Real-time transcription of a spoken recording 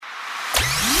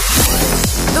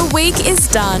week is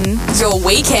done. Your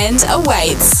weekend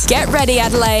awaits. Get ready,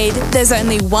 Adelaide. There's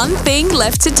only one thing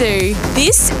left to do.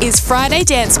 This is Friday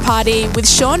Dance Party with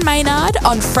Sean Maynard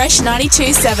on Fresh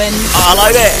 92.7.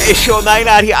 Hello there, it's Sean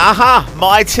Maynard here.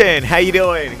 My turn. How you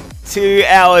doing? 2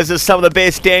 hours of some of the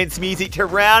best dance music to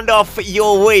round off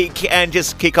your week and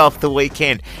just kick off the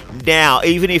weekend. Now,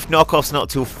 even if knockoff's not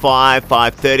till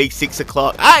 5:30, 6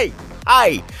 o'clock. Hey,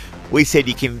 we said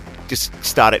you can just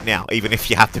start it now, even if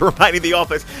you have to remain in the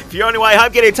office. If you're on your way home,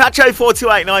 get in touch,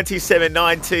 0428 927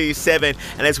 927.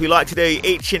 And as we like to do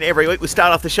each and every week, we'll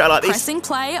start off the show like this. Pressing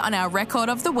play on our record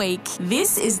of the week.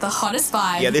 This is the hottest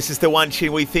vibe. Yeah, this is the one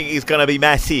tune we think is going to be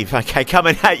massive. Okay,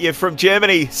 coming at you from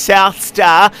Germany, South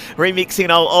Star, remixing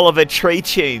an Oliver Tree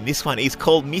tune. This one is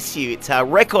called Miss You. It's our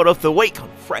record of the week on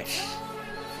Fresh.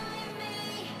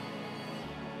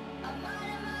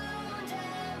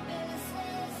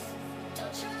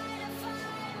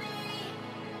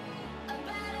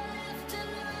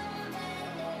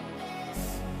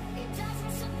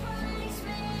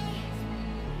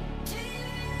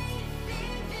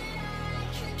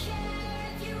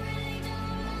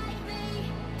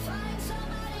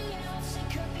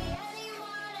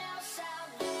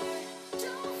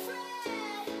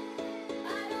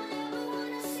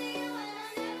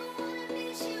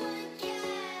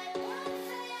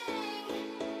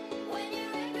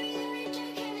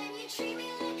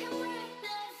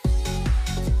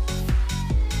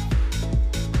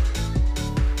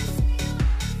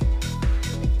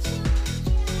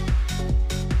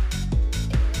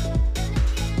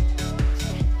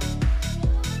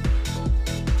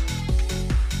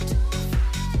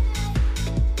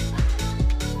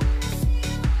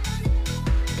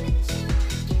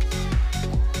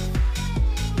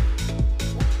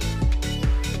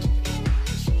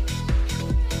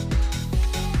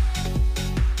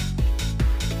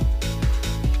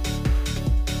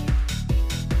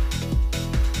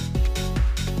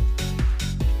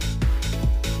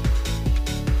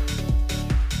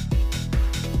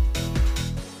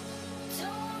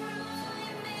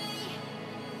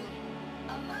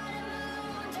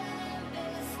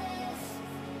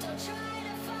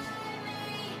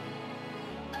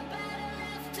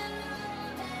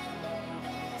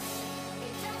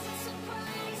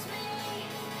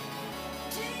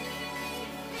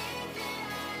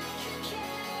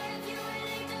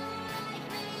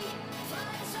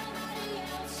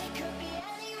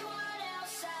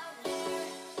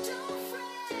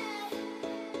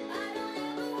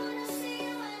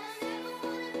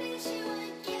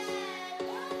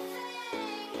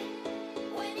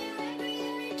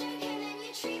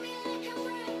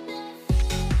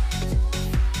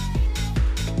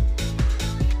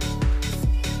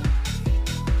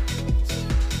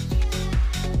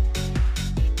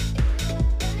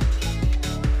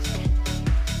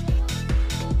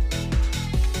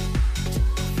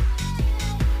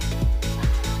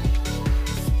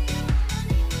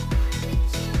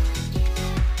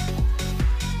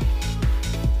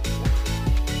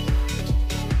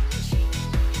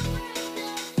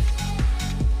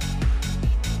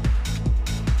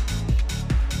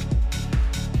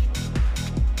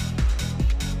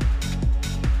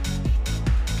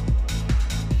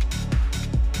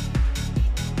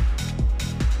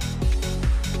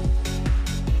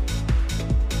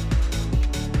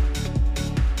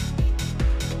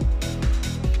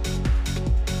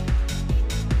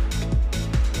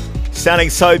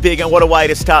 Sounding so big, and what a way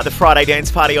to start the Friday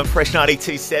Dance Party on Fresh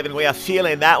 92.7. We are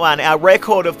feeling that one. Our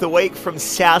record of the week from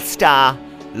South Star,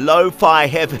 Lo-Fi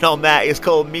Heaven on that, is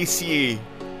called Miss You.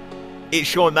 It's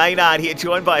Sean Maynard here,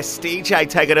 joined by Stejay,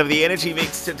 taking over the energy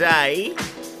mix today.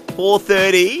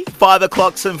 4:30, 5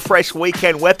 o'clock, some fresh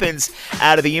weekend weapons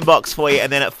out of the inbox for you,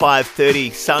 and then at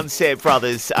 5:30, Sunset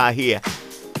Brothers are here.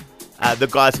 The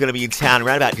guys are going to be in town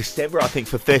around about December, I think,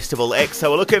 for Festival X.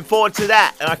 So we're looking forward to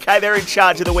that. Okay, they're in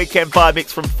charge of the Weekend Vibe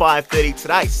Mix from 5:30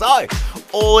 today. So,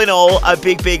 all in all, a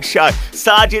big show.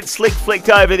 Sergeant Slick flicked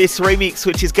over this remix,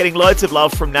 which is getting loads of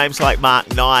love from names like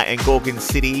Mark Knight and Gorgon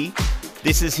City.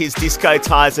 This is his Disco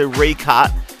Tizer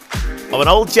recut of an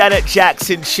old Janet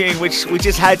Jackson tune, which we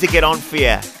just had to get on for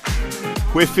you.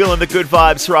 We're feeling the good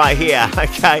vibes right here,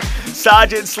 okay?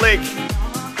 Sergeant Slick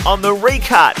on the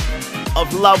recut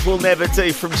of Love Will Never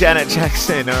Do from Janet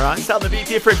Jackson, all right? Something a bit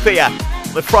different for you.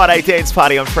 The Friday Dance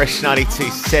Party on Fresh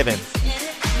 92.7.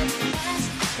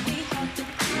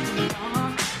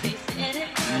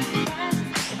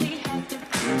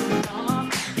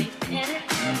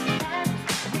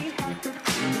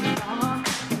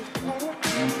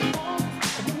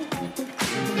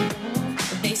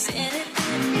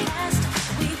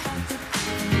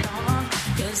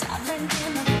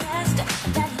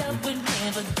 That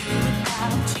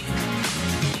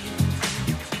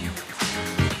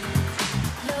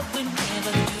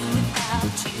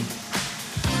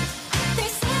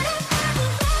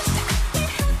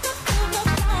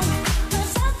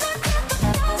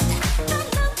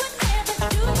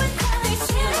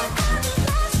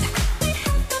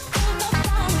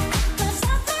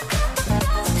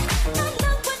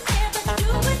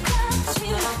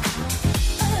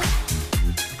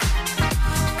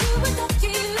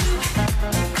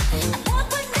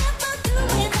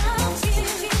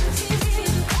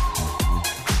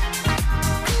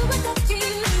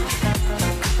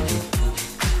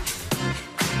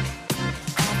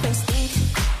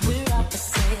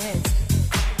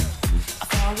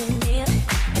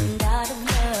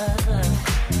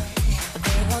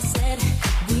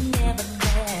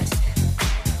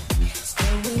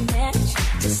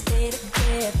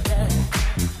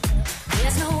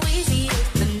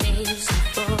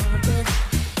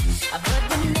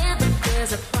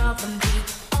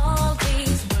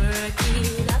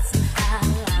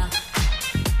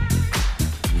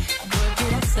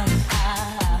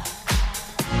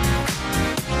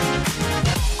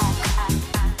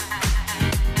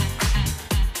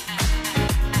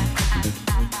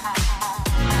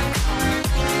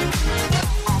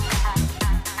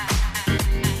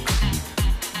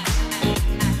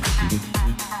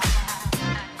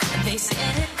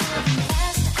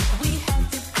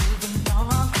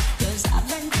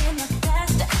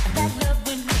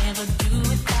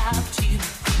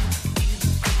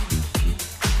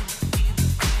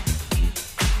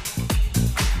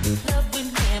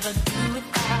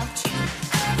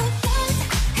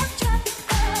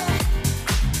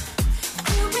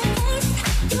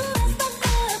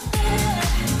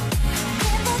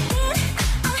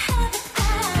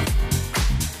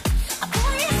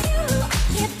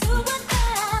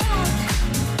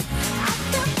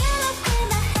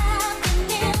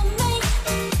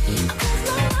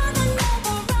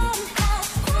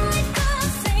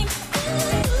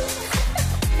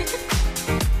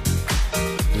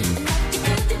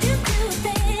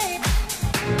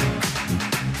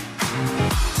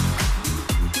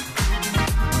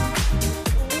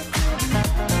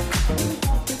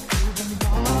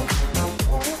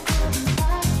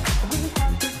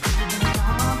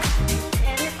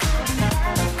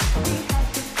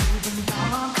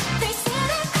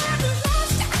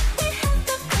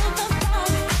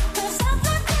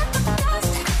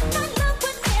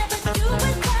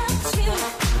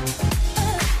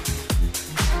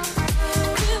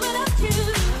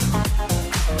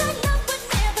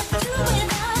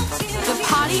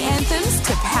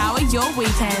your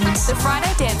weekend. The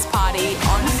Friday Dance Party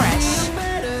on Fresh.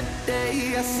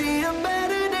 I see a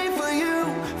better day for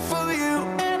you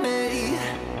and me.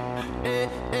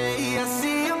 I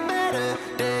see a better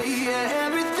day. Yeah,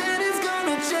 everything is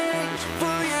gonna change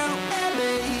for you and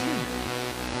me.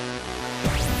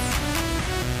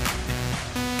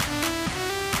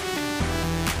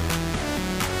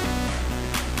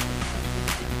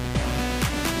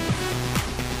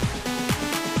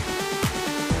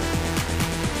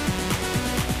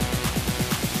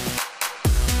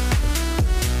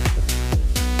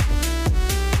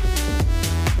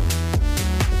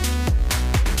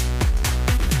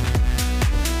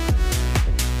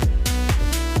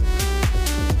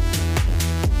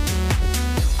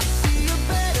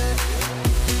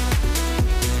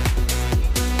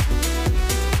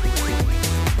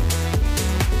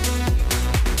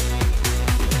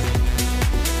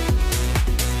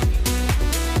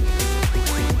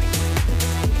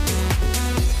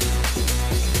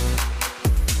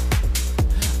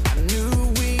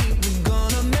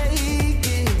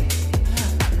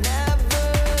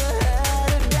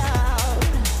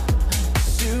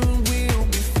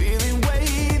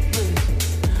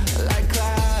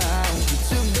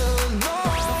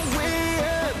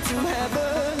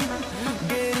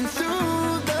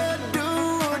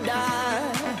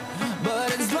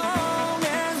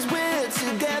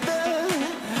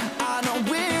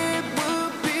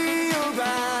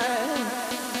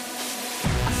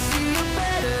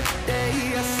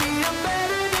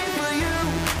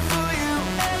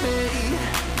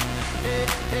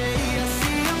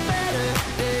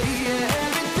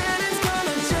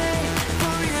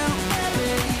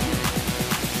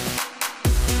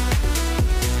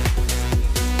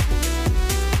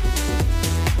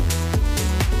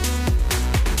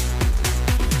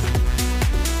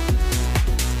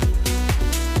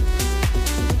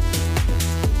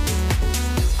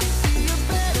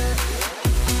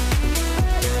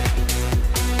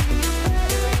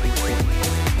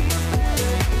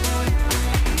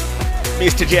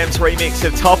 Mr. Gem's remix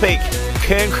of Topic,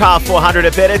 Kerncraft 400,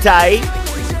 A Better Day.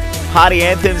 Party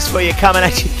Anthems for you coming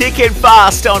at you thick and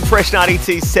fast on Fresh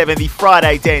 92.7, the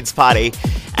Friday Dance Party.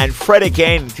 And Fred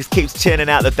again just keeps churning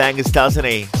out the bangers, doesn't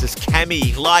he? Just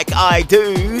Cammy, Like I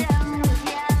Do,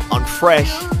 on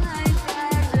Fresh.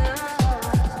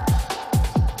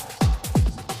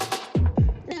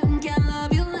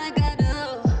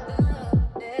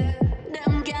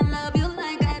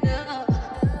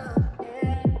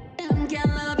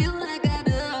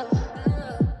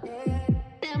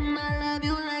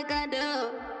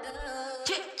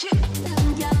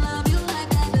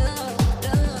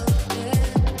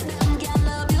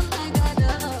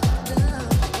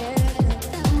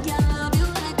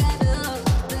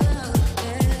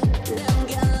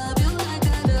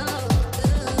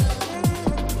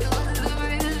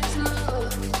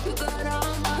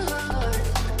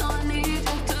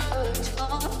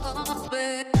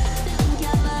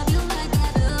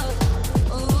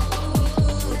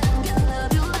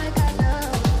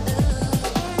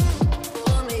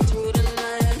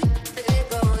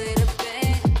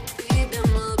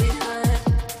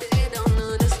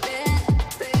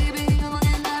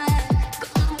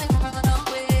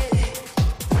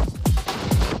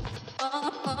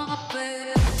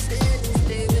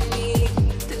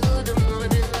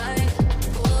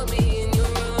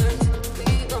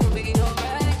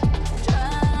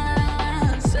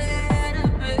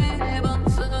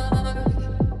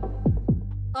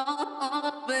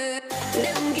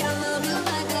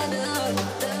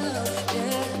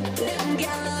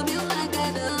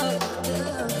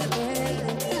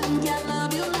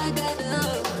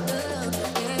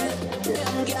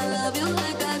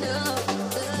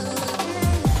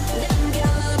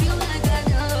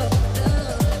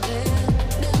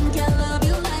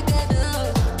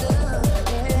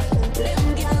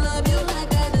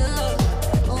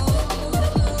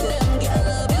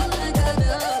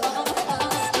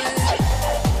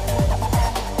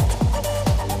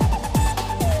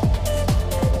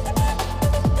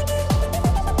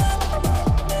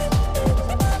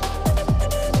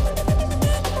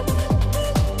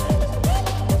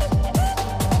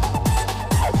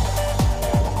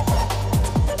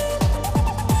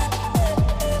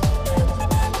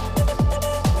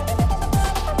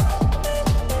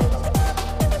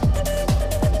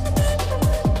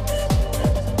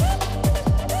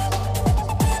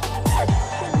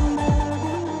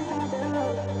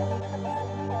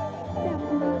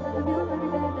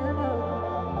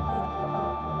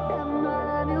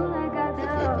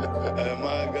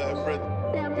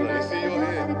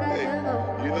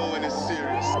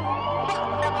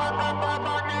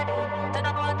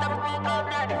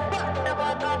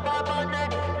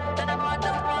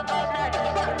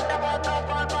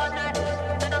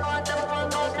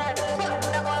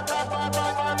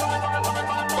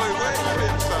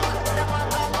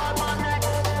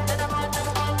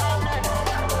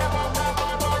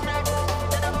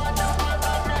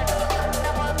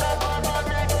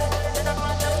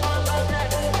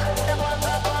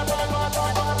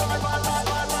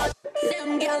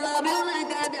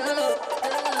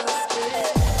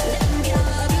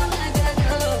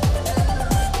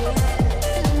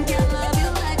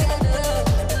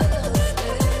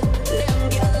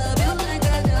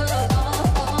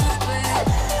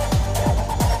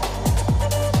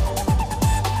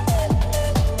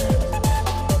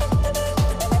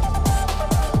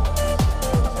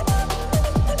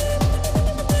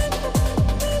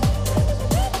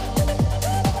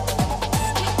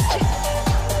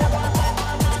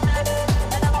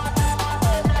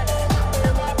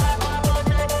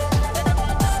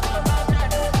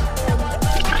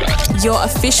 your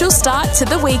official start to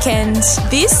the weekend.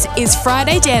 This is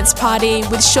Friday Dance Party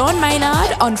with Sean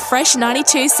Maynard on Fresh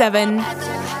 92.7.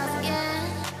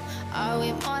 Are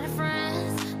we more than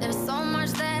friends? There's so much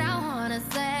that I wanna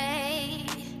say,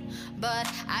 but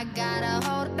I gotta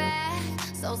hold it back.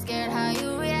 So scared how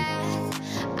you react.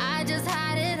 I just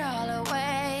hide it all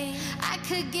away. I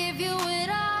could give you it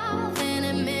all, then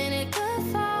a minute could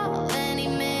fall. Any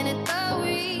minute that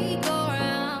we go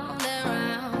round and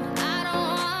round. I don't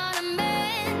wanna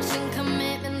mention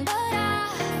commitment, but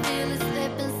I feel it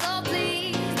slipping. So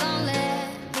please don't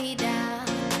let me down,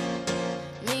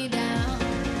 me down,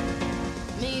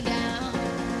 me down,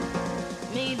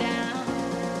 me down,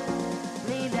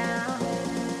 me down, me down,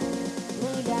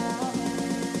 me down,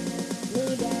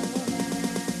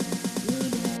 me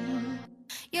down.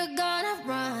 You're gonna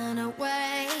run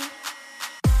away.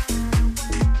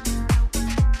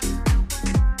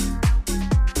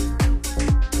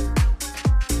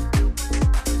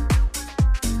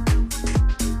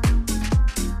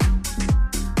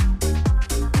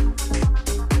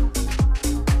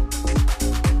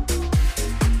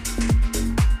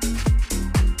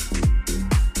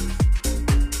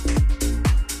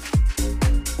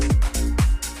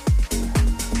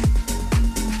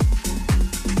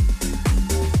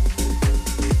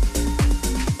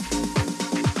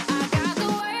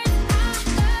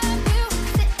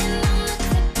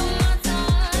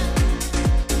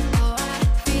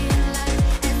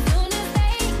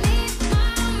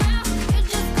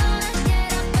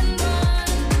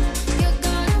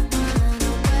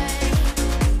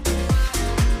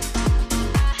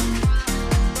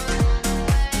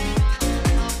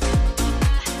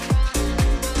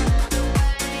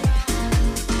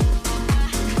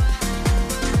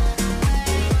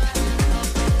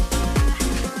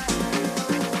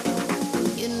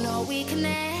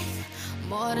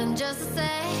 More than just a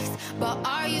sex, but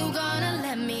are you gonna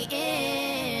let me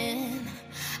in?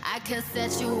 I could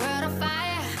set your world on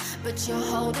fire, but you're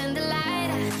holding the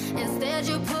lighter. Instead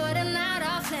you're putting out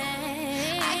a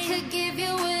flame. I could give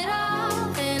you it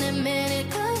all, and a minute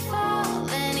could fall.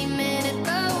 Any minute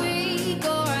that we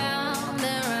go round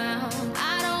and round.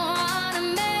 I don't wanna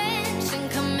mention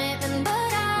commitment,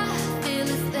 but I feel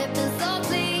it slipping. So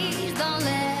please don't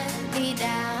let me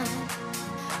down.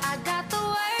 I got the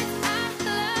words I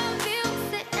love you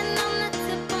sitting on the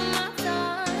tip of my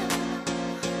tongue.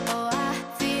 Oh, I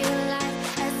feel like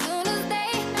as soon as they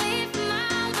leave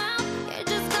my mouth, you're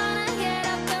just gonna get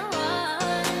up and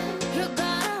run. You're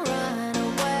gonna run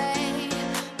away,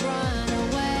 run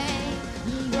away,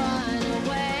 run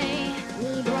away,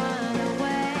 run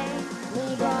away,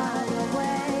 run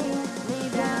away, me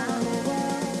down,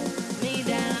 me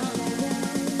down,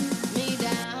 me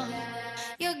down.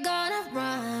 You're gonna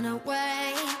run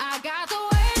away. I got the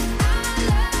words I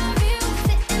love you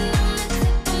sitting on the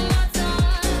tip of my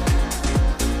tongue.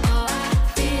 Oh, I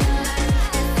feel like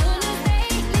as soon as they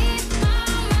leave my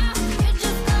mouth, you're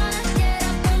just gonna get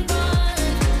up and run.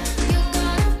 You're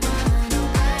gonna run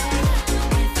away.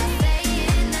 If I say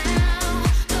it now,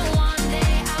 then one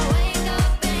day I wake up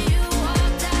and you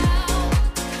walked out.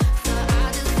 So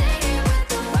I'll just say it with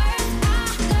the words I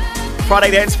love you.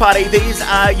 Friday Dance Party, these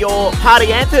are your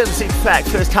party anthems. In fact,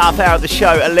 first half hour of the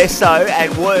show, Alesso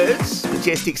and Words,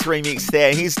 Majestic's remix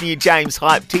there. Here's new James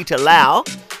Hype, Tita Lau,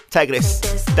 taking us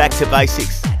back to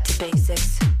basics. Back to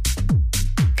basics.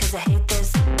 'Cause I hate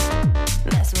this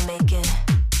mess we're making.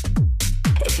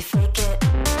 If you fake it,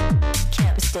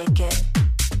 can't mistake it.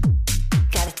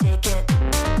 Gotta take it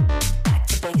back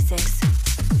to basics.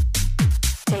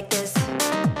 Take this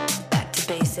back to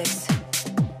basics.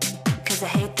 'Cause I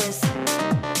hate this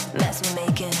mess we're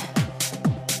making.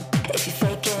 If you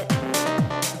fake it,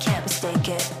 can't mistake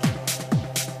it.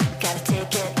 Gotta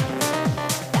take it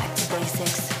back to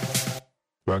basics.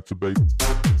 Back to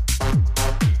basics.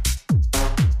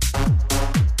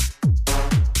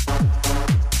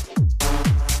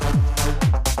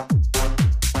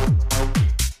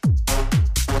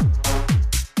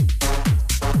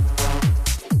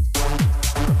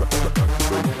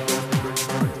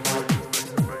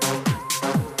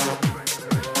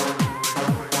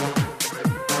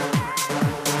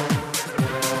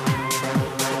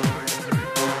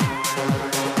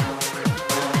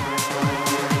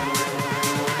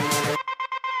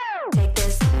 Take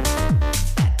this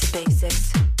back to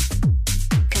basics.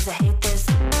 'Cause I hate this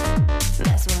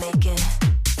mess we're making.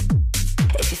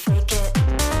 If you fake it,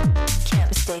 can't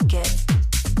mistake it.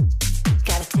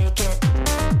 Gotta take it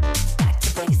back to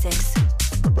basics. Back to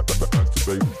basics.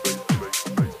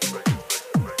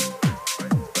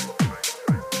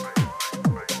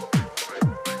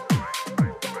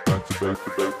 Back to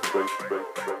basics.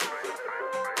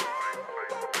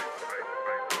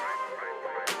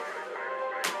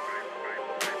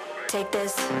 take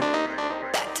this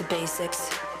back to basics.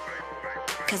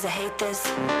 Cause I hate this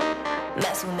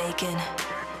mess we're making.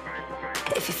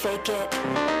 If you fake it,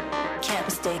 can't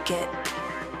mistake it.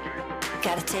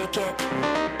 Gotta take it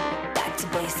back to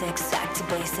basics, back to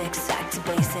basics, back to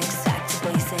basics, back to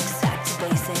basics, back to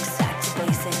basics, back to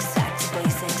basics, back to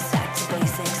basics, back to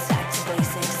basics, back to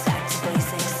basics, back to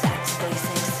basics, back to basics, back to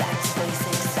basics, back to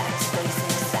basics,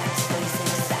 back to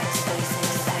basics, back to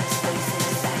basics, back to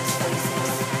basics, back to basics.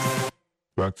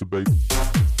 Back to basics.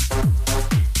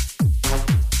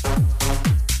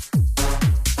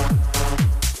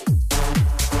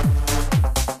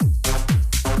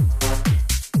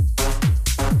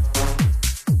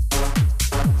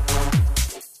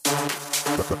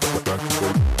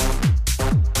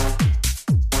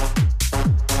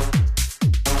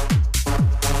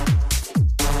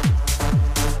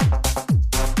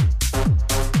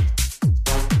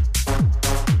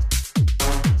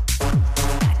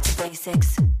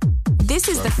 This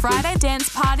is the Friday Dance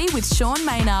Party with Sean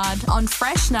Maynard on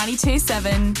Fresh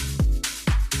 92.7.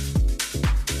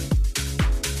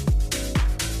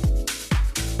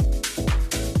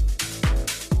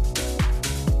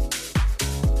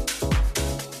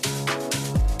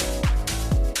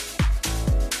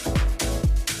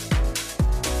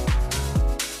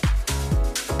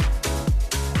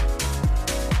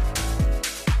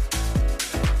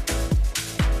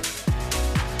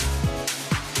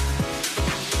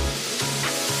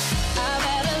 I've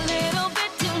had a little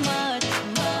bit too much.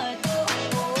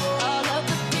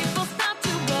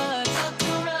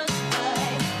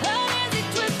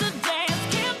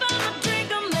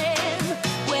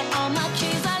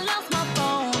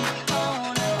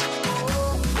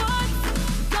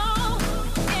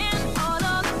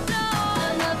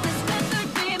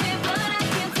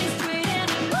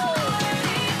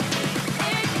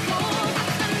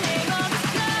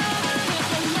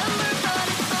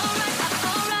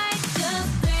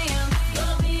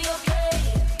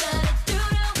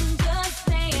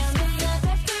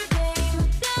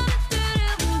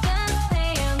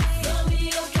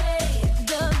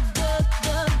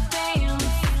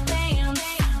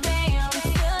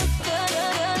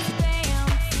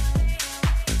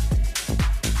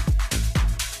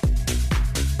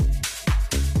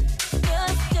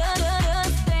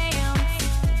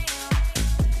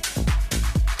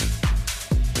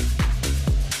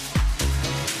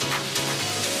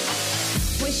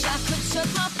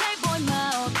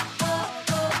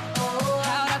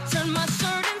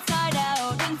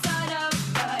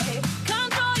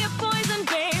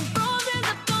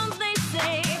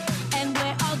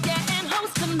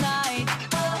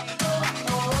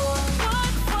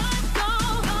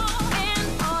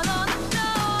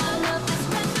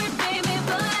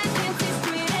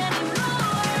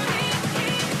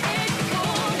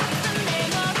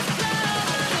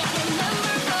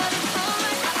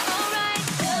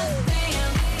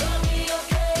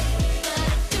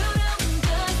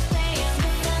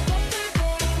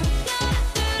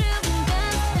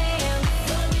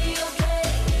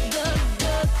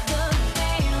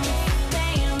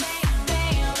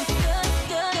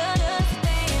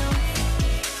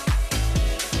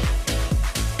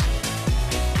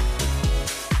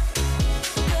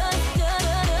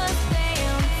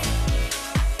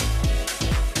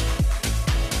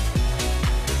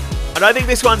 I don't think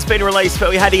this one's been released, but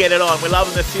we had to get it on. We're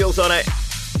loving the feels on it.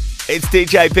 It's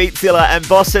DJ Beatzilla and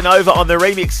Bossa Nova on the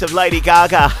remix of Lady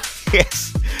Gaga.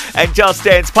 Yes. And Just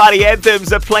Dance. Party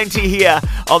Anthems are plenty here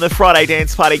on the Friday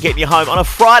Dance Party, getting you home on a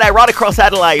Friday right across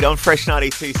Adelaide on Fresh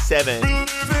 92.7.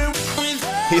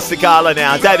 Here's the gala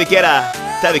now. David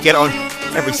Guetta on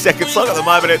every second song at the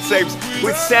moment, it seems,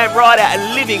 with Sam Ryder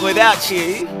and Living Without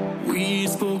You. We've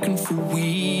spoken for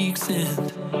weeks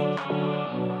and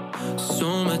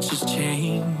so much has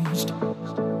changed.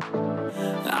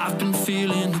 I've been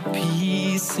feeling the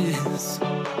pieces,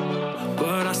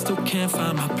 but I still can't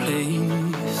find my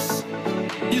place.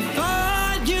 You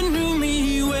thought you knew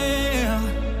me well,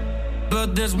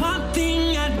 but there's one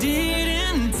thing I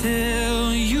didn't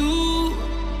tell you.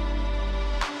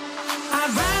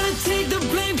 I'd rather take the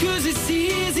blame, 'cause it's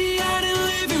easier than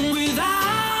living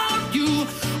without you,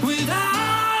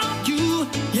 without you.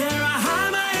 Yeah, I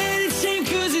hide my head in shame,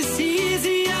 'cause it's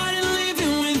easier than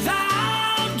living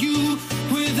without you,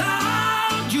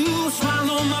 without you.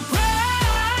 Swallow my pride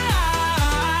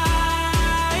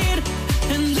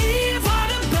and leave all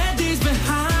the bad days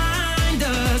behind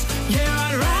us. Yeah,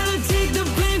 I'd rather take the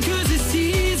blame, 'cause it's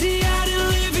easier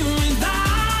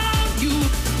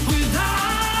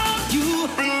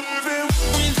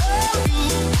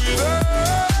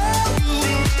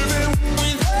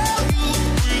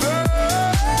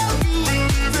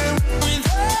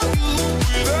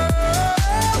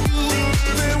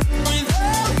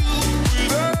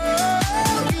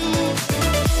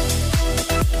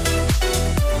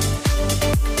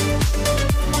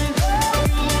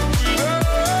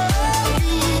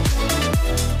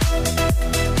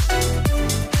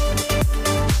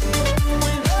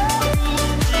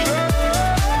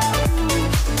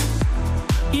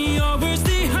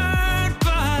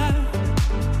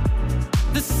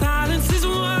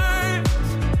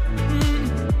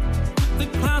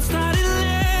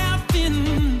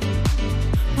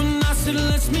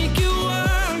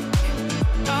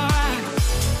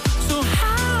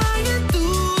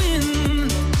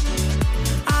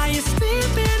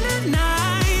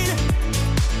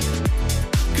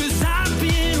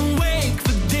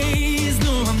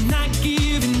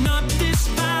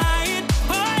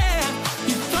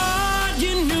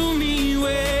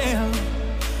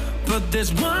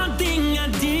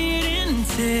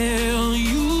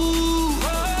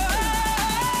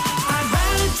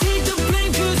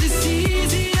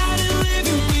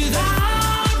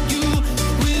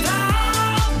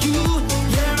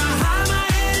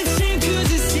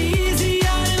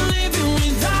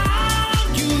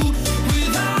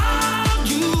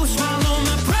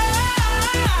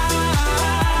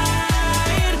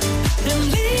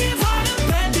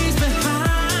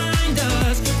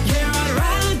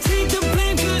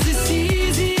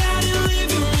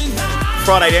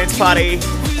Friday Dance Party.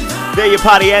 They're your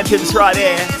Party Anthems right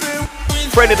there.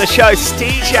 Friend of the show,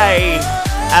 Stejay,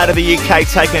 out of the UK,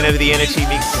 taking over the energy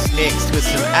mix next with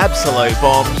some absolute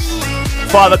bombs.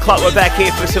 5 o'clock, we're back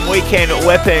here for some weekend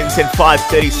weapons, and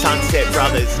 5:30 Sunset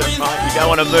Brothers. That's right, you don't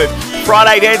want to move.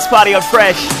 Friday Dance Party on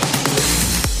Fresh.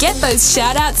 Get those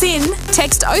shout-outs in.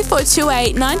 Text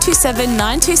 0428 927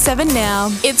 927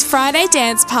 now. It's Friday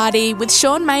Dance Party with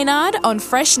Sean Maynard on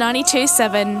Fresh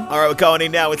 92.7. All right, we're going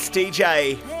in now with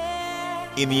Stejay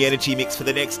in the energy mix for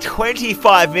the next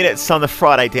 25 minutes on the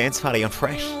Friday Dance Party on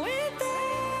Fresh.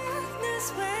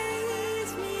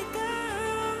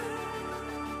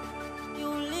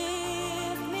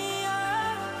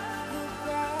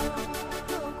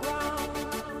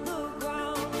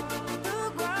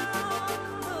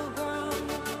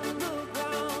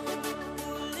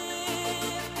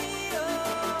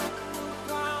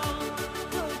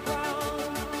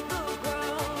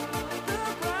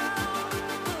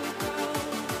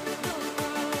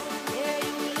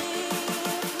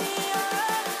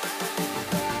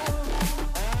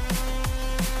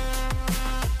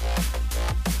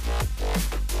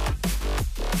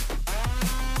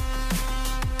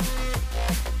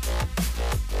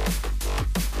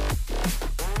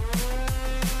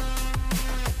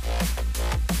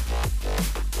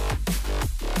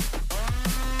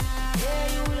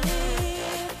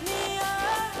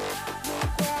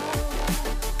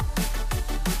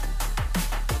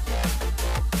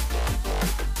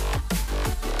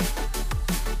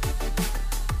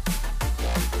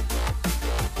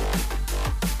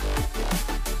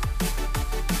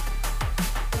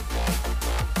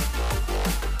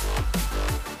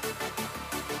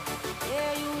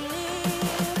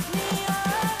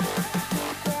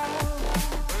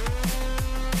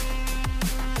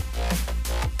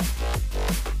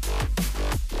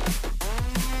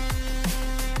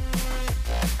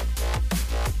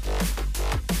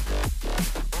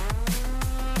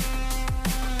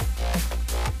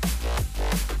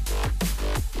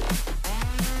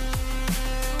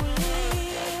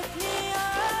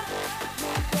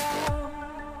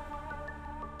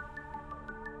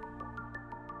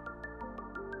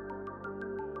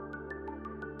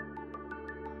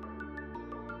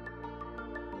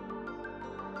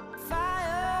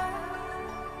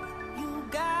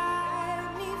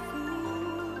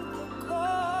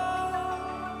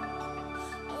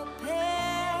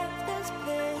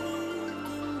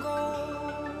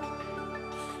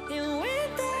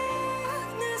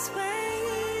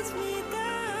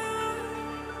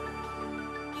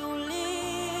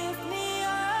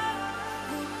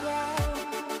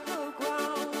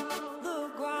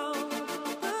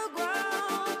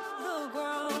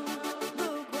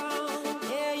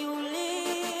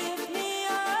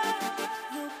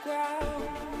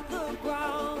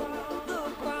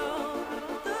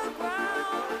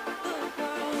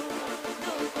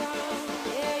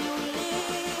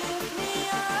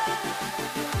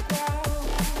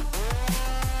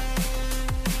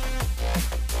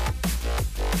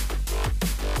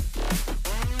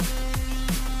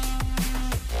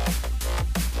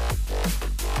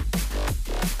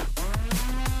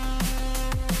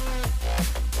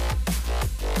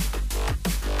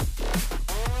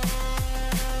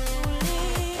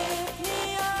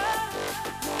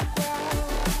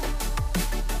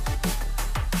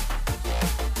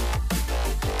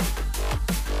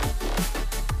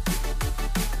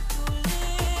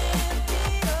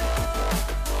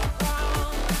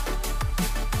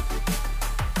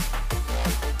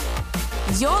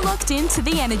 You're locked into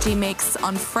the Energy Mix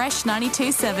on Fresh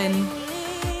 92.7.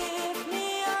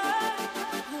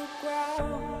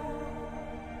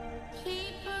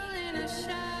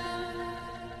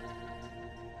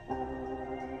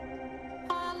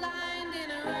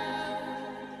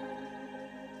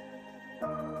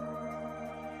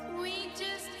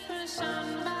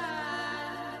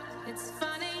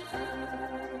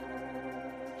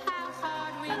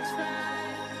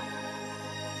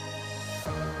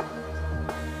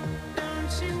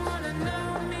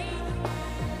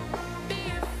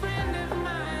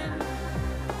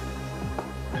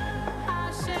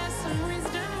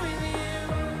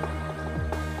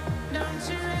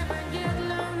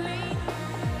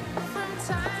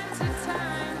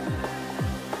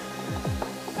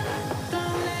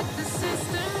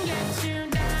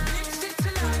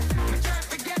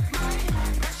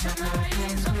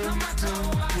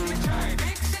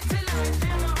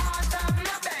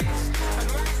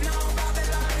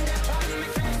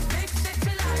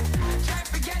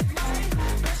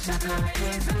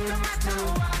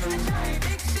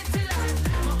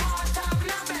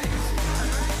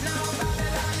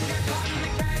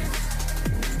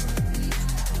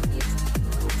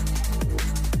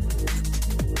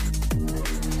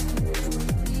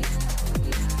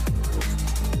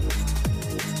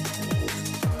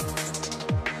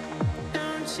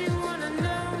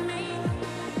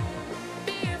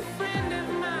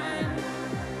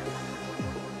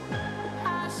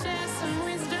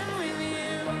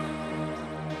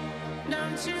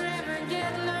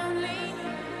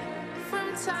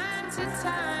 time to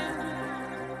time.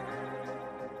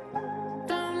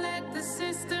 Don't let the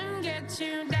system get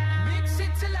you down. Big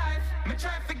city life, me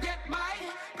try to get by.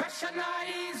 Pressure not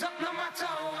ease up no matter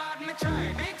how hard me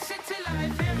try. Big city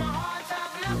life, in my heart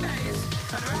have no place.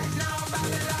 And right now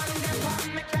Babylon, they want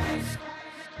me case.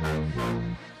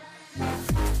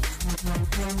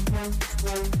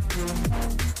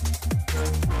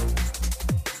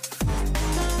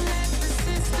 Don't let the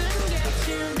system get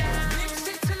you down. Big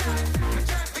city life, me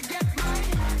try to get by.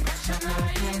 Pressure not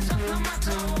ease up no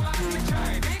matter how hard me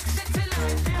try. Big city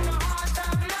life, in my heart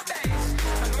have no base.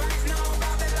 And right now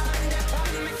Babylon, they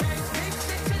want me case. Big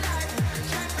city life,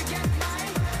 try to get by.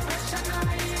 Pressure not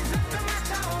ease up no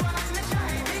matter how hard me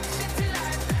try. Big city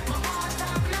life, my heart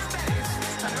have no base.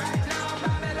 And right now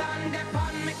Babylon, they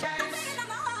want me case.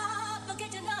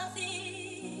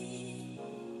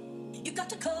 You got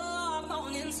to come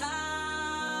on inside.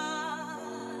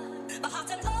 My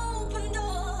heart's an open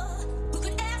door. Who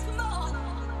could ask for more?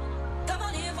 Come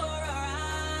on in for a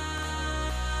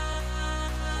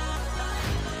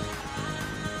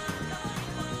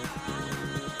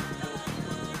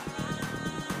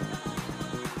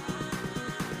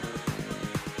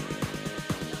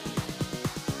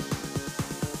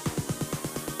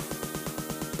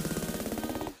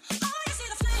Oh, you see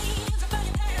the flames of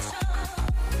burning passion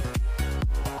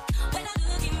when I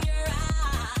look in your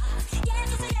eyes. Yes,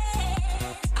 yes,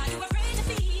 yes. Are you afraid to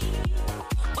feel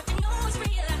what you know is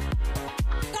real,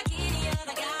 like any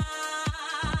other guy?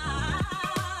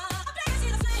 I see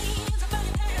the flames of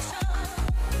burning passion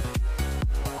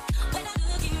when I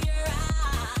look in your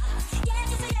eyes. Yes,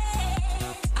 yes,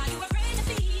 yes. Are you afraid to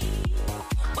feel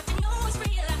what you know is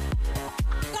real,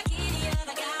 like any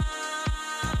other guy?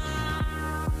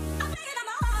 I'm breaking on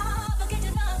my heart, but get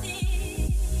you nothing.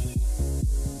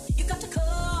 You got to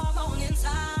come on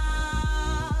inside.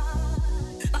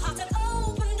 My heart's an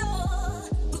open door.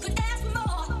 Who could ask for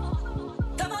more?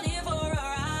 Come on in for a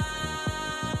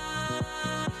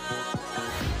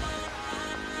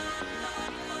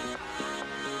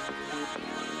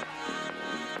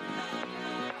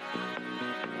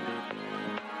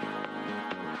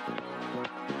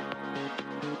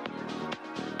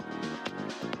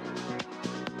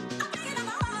I'm breaking on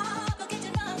my heart, but get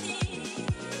you nothing.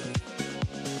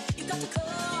 You got to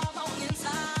come on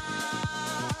inside.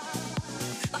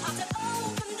 My heart's an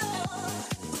open door.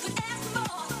 Who could ask for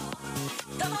more?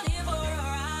 Come on in for a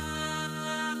ride.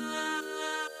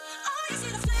 Oh, you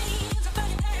see the flames of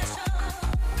burning passion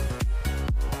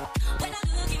when I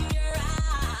look in your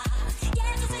eyes.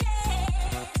 Yes, yes,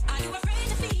 yes. Are you afraid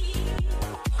to feel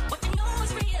what you know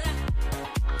is real,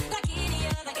 like any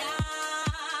other guy?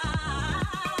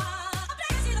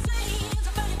 I see the flames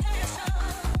of burning passion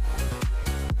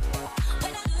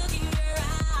when I look in your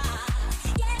eyes.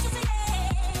 Yes, yes,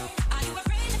 yes. Are you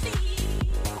afraid to feel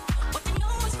what you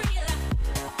know is real,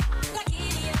 like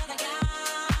any other guy?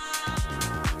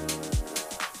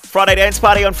 Friday Dance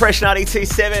Party on Fresh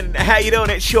 92.7. How you doing?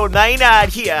 It's Sean Maynard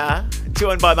here,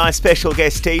 joined by my special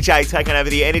guest Stejay, taking over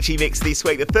the energy mix this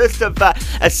week. The first of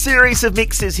a series of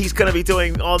mixes he's going to be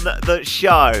doing on the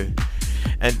show.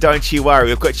 And don't you worry,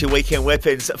 we've got your weekend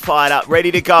weapons fired up, ready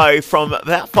to go from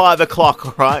about 5 o'clock,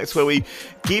 all right? It's where we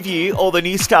give you all the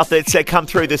new stuff that's come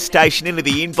through the station into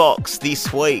the inbox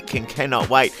this week, and cannot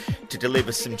wait to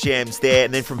deliver some jams there.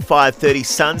 And then from 5:30,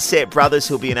 Sunset Brothers,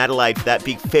 who'll be in Adelaide for that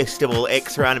big festival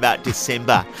X around about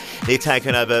December. They're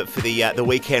taking over for the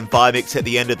weekend vibe mix at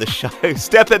the end of the show,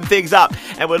 stepping things up,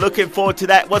 and we're looking forward to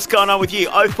that. What's going on with you?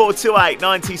 0428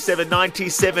 97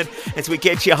 97 as we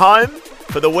get you home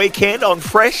for the weekend on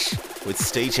Fresh with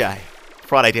Stejay.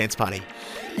 Friday Dance Party.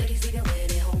 Ladies, leave your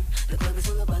wedding home. The club is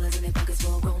full of ballers and their pockets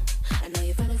full grown. I know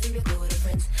your fellas leave your girl with her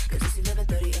friends, 'cause it's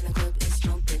 11:30 and the club is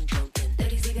jumping, jumping.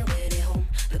 Ladies, leave your wedding home.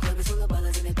 The club is full of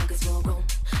ballers and their pockets full grown.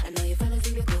 I know your fellas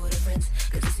leave your girl with her friends,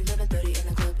 'cause it's 11:30 and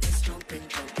the club is jumping,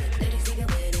 jumping. Ladies, leave your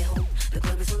wedding home. The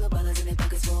club is full of ballers and their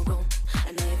pockets full grown.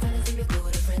 I know your fellas leave your girl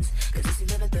with her friends, 'cause it's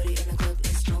 11:30 and the club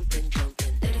is jumping,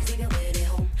 jumping. Ladies, leave your wedding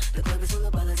home. The club is full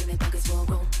of ballers and their pockets full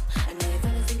grown. I know your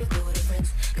fellas leave your girl with her friends,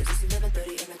 'cause it's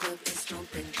 11:30 and the club is jumping.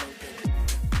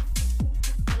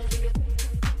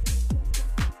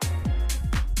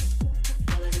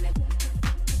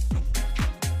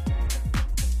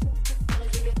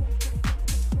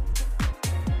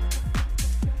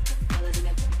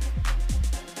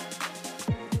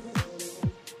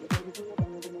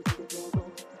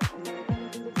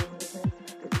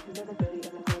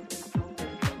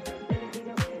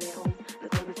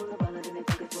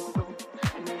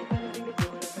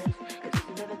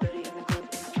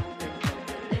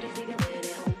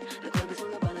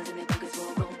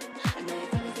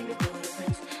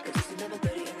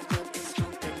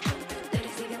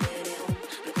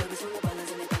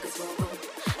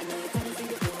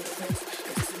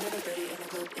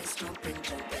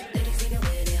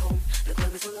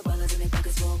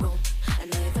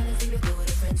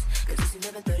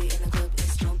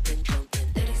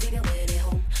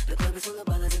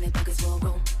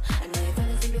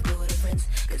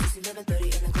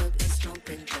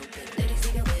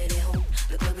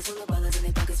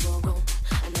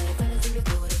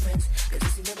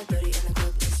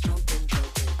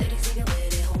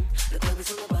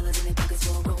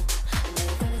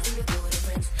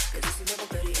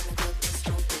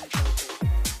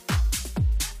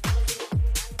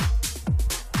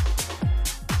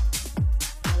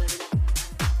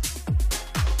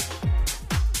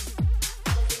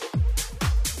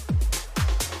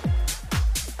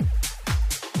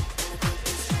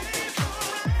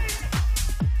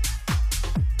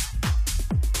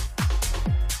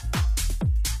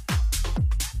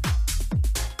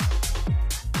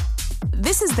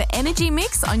 This is the Energy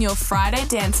Mix on your Friday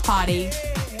dance party.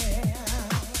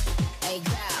 Hey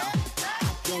girl,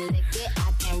 I can lick it,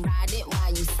 I can ride it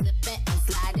while you slipping and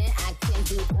sliding. I can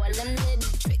do all them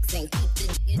little tricks and keep the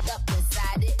jigger up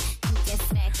inside it. You can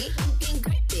smack it, you can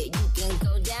grip it, you can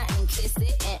go down and kiss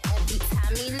it. And every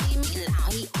time he leave me alone,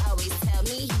 he always tell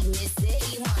me he miss it.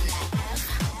 He wanna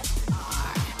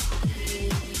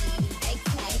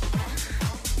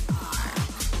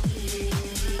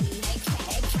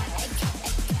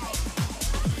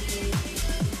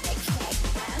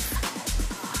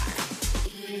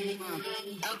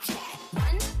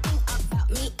One thing about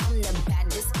me, I'm the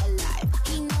baddest alive.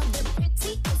 He know the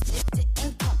prettiest shit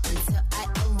didn't come until I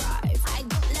arrive. I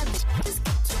don't let bitches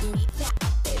get to me,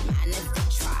 they man if they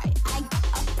try. I got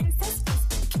a princess,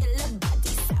 killer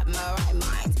body, samurai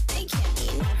mind. They can't be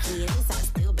Nike, they sound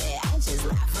stupid. I just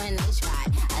laugh when they try. I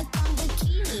throw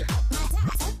bikini up my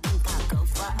ass, I think I'll go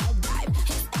for a dive.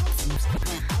 His ex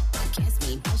went up against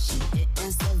me, but she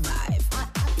didn't survive. On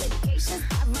applications,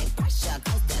 I write pressure,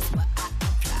 cause that's what I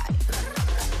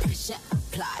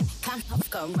apply. Can't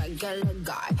fuck a regular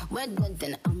guy. Wetter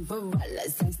than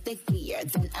umbrellas and stickier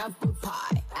than apple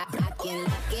pie. I can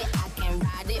lick it, I can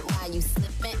ride it while you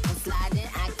slipping and sliding.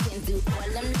 I can do all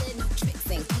them little tricks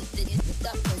and keep the jigger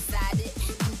up inside it.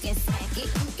 You can smack it,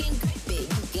 you can grip it,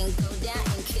 you can go down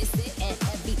and kiss it. And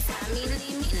every time he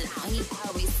leave me alone, he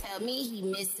always tell me he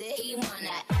miss it. He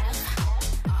wanna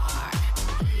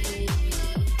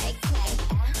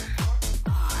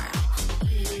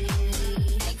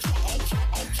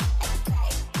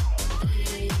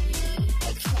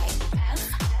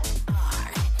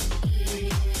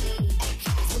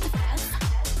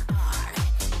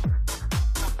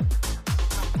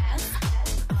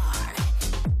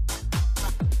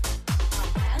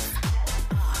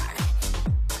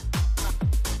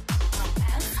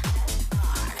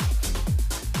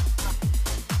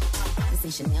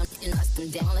Chanel, and custom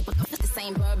down like the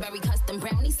same Burberry custom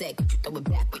brown. He said, could you throw it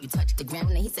back when you touch the ground?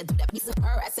 And he said, do that piece of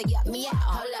her. I said, yeah, me out.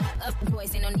 Hold up,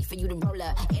 boys, ain't no need for you to roll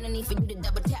up. Ain't no need for you to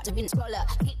double tap to be scroll up.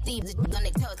 Keep thieves on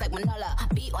their toes like Manola.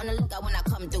 Be on the lookout when I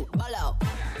come through. Bolo.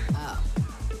 Oh,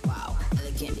 wow,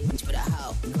 elegant bitch with a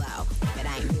hoe glow. But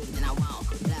I ain't moving, then I won't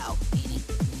blow. Any,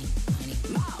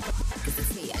 more. Cause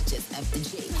it's me, I just F the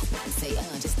G. Don't say,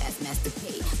 just ask Master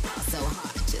P. Fall so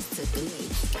hard, just took the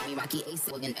lead. Got me Rocky Ace,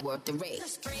 and worth the rate.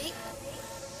 Freak,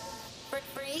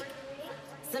 freak,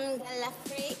 some gala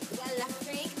freak, gala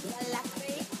freak, gala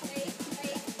freak, freak,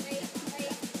 freak, freak, freak,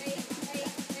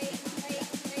 freak, freak, freak, freak,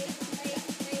 freak,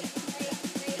 freak,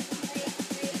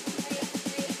 freak,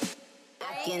 freak, I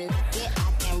can lick it,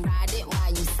 I can ride it while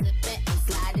you slipping and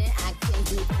sliding. I can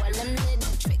do all them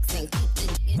little tricks and keep the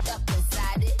jigger up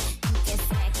inside it. You can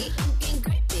smack it, you can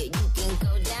grip it, you can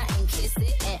go down and kiss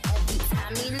it. And every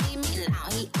time he leave me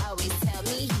alone, he always tell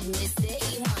me he miss it.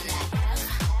 He wanna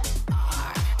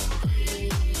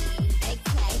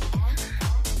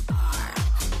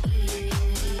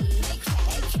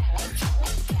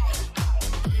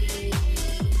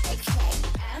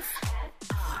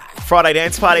Friday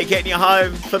dance party, getting you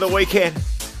home for the weekend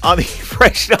on the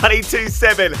Fresh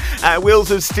 92.7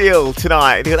 Wheels of Steel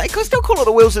tonight. They could still call it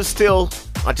the Wheels of Steel.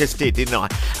 I just did, didn't I?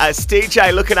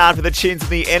 Stejay looking after the tunes in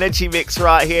the Energy Mix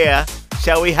right here.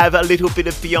 Shall we have a little bit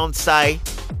of Beyonce?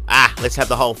 Let's have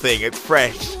the whole thing. It's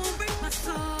fresh.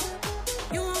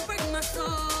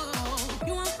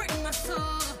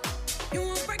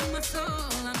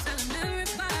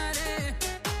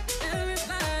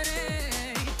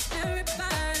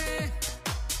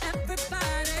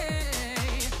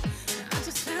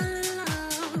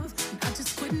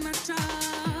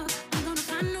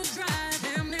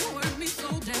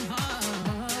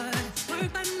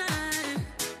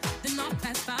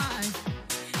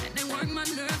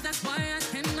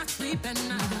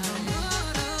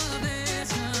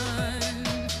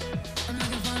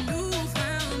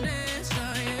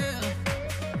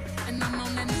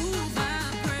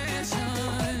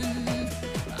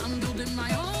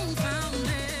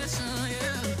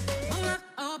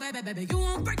 Baby, you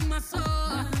won't break my soul.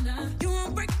 You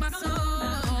won't break my soul.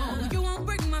 You won't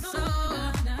break my soul.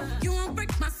 You won't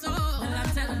break my soul. I'm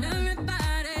telling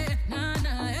everybody,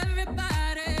 everybody,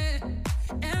 everybody,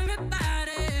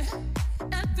 everybody.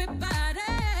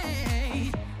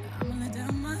 I'm gonna let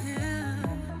down my hair,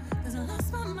 'cause I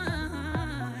lost my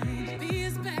mind. B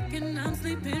is back and I'm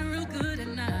sleeping real good at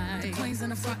night. The queens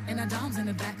in the front and the doms in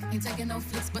the back. Ain't taking no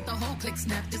flicks, but the whole click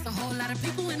snap. There's a whole lot of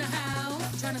people in the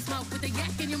house trying to smoke with the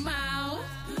yak in your mouth.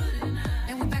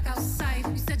 And we back outside.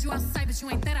 You said you outside, but you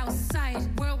ain't that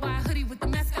outside. Worldwide hoodie with the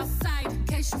mask outside. In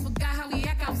case you forgot how we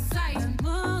act outside.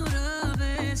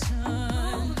 Motivation.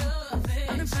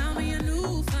 I done found me a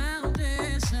new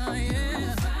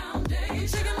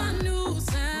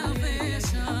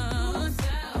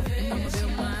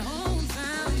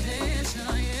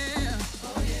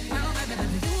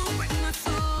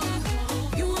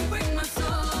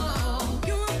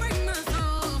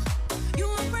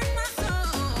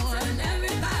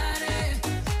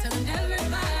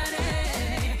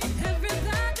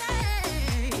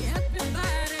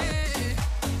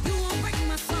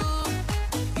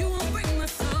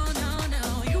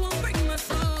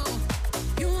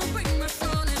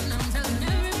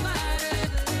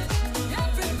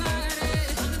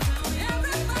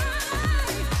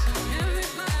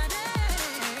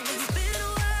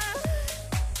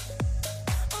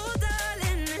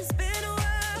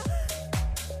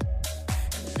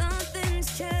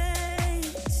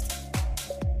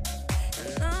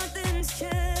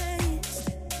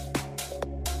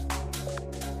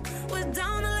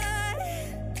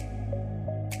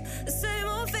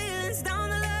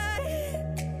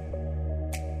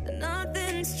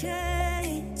nothing's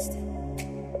changed.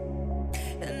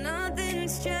 And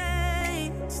nothing's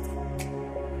changed.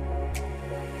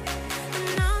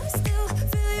 And I still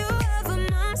feel you over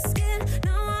my skin.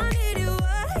 Now I need you,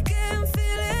 I can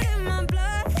feel it in my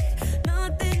blood.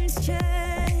 Nothing's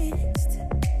changed.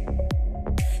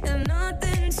 And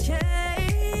nothing's changed.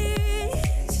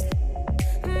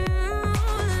 And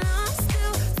I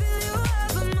still feel you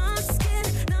over my skin.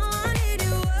 Now I need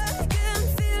you, I can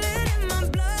feel it in my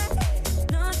blood.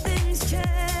 Nothing's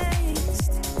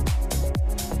changed.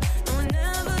 Will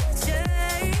never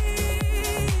change.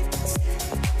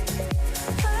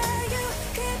 But you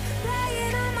keep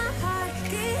playing on my heart,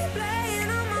 keep playing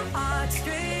on my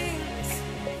heartstrings.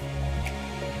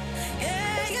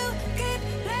 Yeah, you keep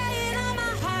playing on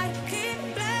my heart, keep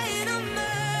playing on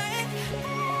mine.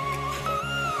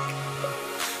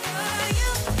 But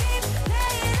you keep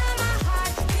playing on my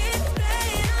heart, keep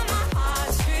playing on my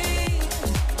heartstrings.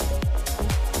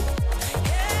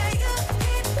 Yeah, you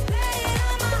keep playing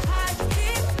on my heart,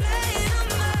 keep playing on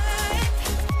mine.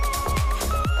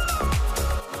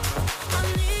 I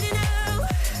need you now.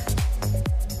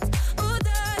 Oh,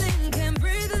 darling, can't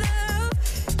breathe without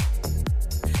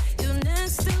you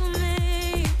next to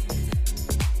me.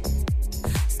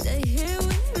 Stay here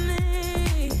with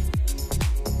me.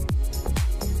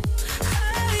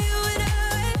 Are you and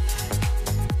I?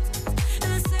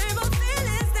 And the same old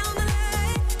feelings down the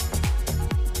line.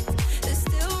 They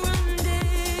still run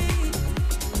deep.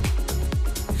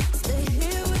 Stay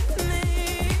here with me.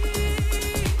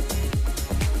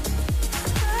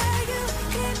 You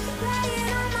keep playing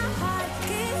on my heart,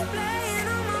 keep playing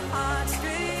on my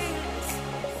heartstrings.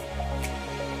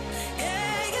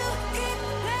 Yeah, you keep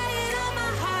playing on my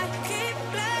heart, keep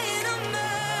playing on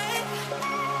mine.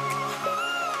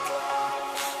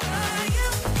 You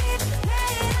keep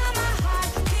playing on my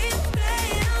heart, keep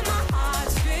playing on my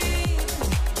heartstrings.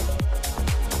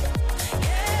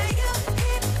 Yeah, you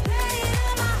keep playing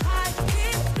on my heart,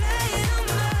 keep playing on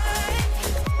mine.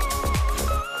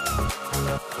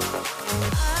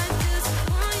 I just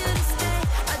want you to stay.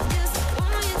 I just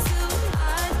want you to.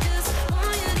 I just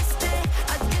want you to stay.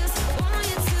 I just want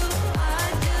you to. I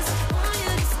just want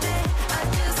you to stay. I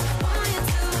just want you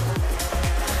to.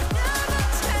 Never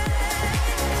change.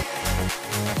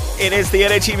 It is the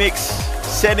Energy Mix,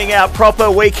 sending out proper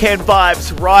weekend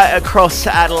vibes right across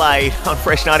Adelaide on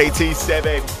Fresh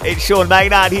 92.7. It's Sean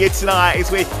Maynard here tonight as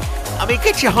we,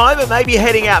 get you home and maybe you're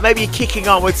heading out, maybe you're kicking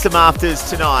on with some afters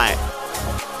tonight.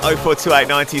 0428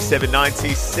 97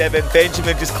 97.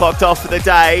 Benjamin just clocked off for the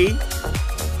day.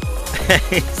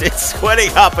 It's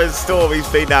sweating up a storm. He's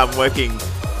been working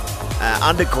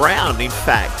underground, in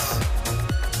fact.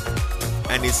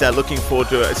 And he's looking forward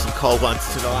to some cold ones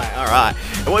tonight. All right.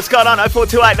 And what's going on?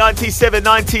 0428 97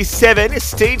 97.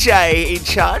 It's Stejay in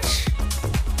charge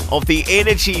of the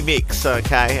Energy Mix,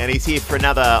 okay? And he's here for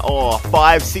another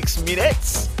 5-6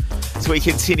 minutes as we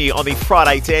continue on the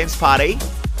Friday Dance Party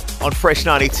on Fresh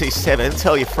 92.7.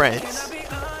 Tell your friends. Can I be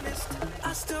honest?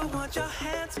 I still want your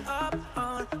hands up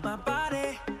on my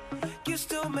body. You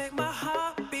still make my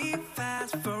heart beat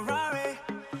fast. Ferrari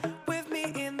with me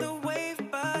in the wave,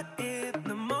 but in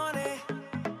the morning.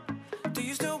 Do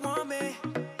you still want me?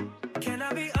 Can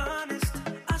I be honest?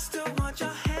 I still want your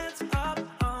hands up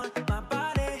on my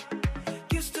body.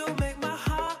 You still make my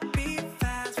heart beat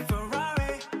fast.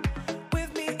 Ferrari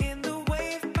with me in the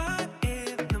wave, but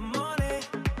in the morning.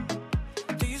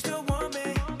 Do you still want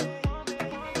me?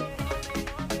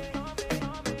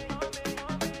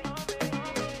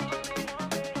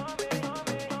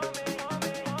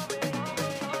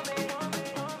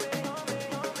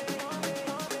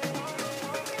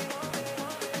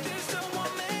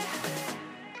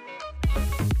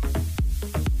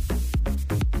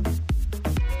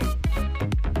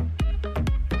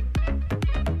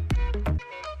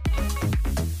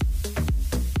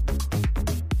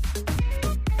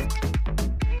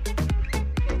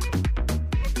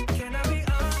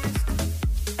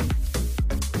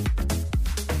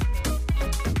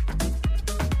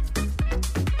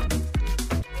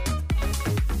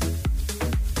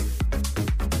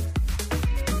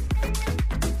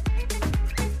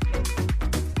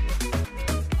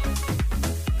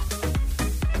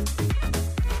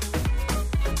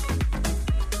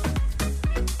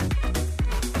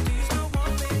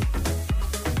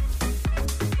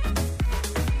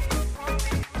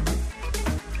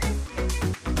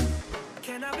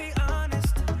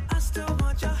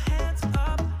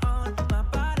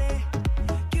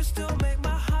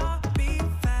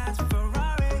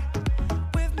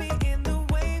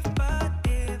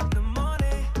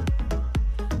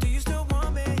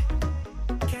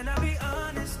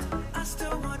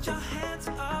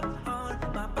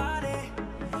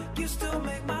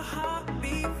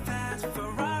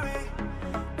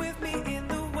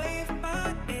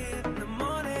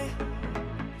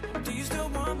 Do you still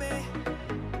want me?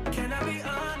 Can I be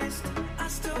honest? I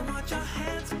still want your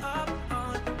hands up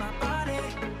on my body.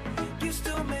 You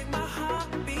still make my heart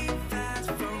beat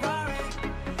fast. Ferrari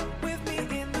with me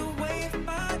in the wave,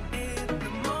 but in the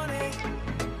morning.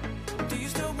 Do you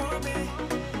still want me?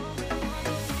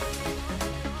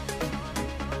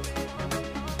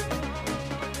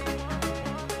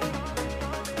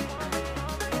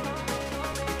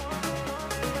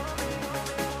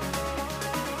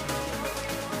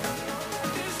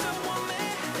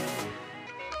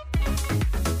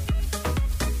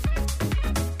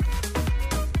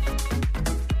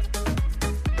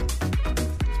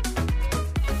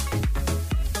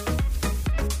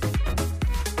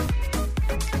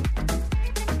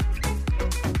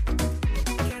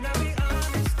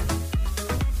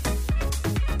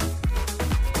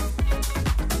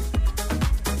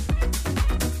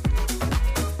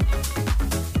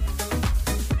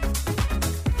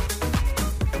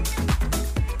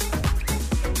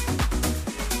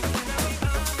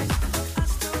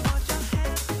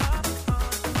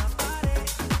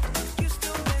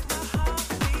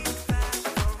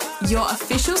 Your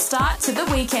official start to the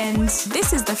weekend.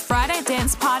 This is the Friday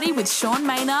Dance Party with Sean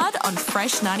Maynard on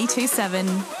Fresh 92.7.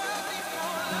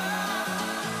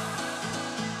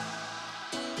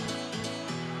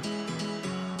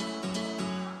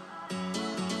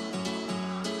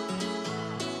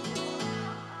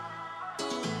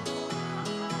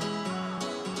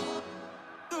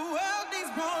 The world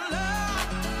needs more love.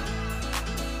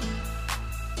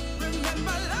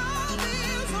 Remember, love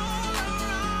is all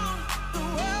around. The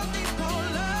world needs more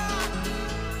love.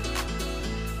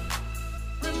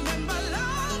 Remember,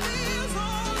 love is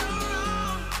all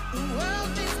around. The world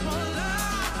needs more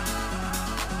love.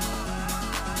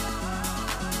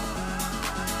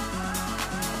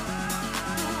 The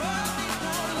world needs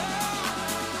more love.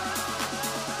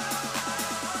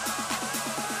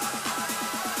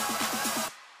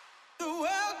 The world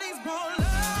needs more love.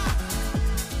 The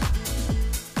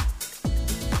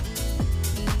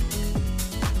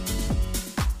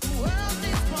world needs more love. The world needs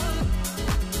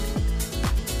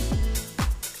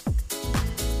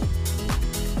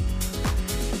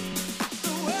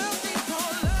more love.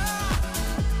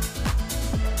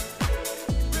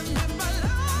 Remember,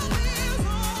 love is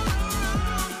all around.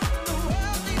 The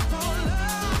world needs more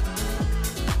love.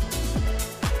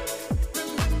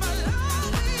 Remember,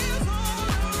 love is all around.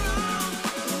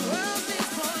 The world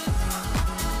needs more love.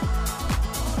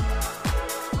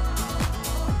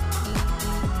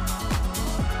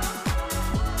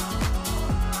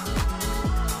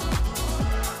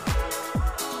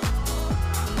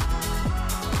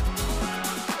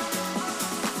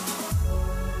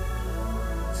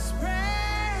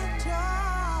 Spread joy.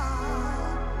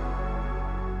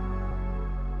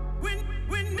 We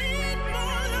need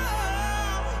more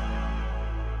love.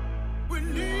 We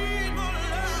need more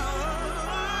love.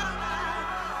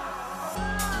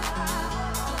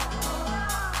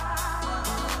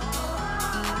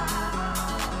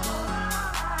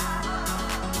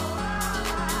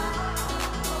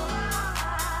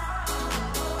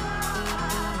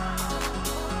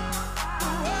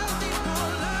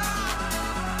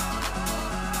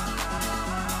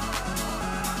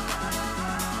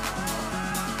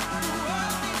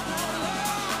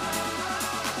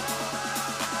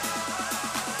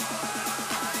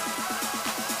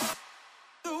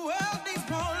 The world needs more love. The world needs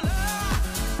more love.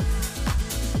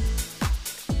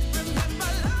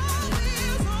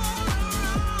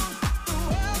 The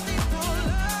world needs more love. Remember, love is all around. The world needs more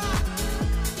love.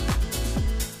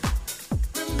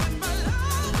 Remember,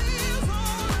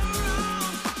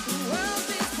 love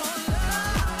is all around. The world needs more love.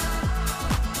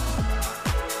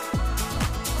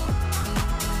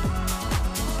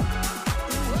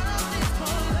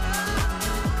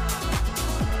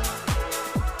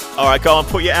 All right, go on,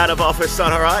 put your out of office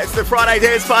on, all right? It's the Friday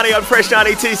Dance Party on Fresh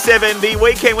 92.7. The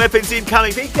weekend weapons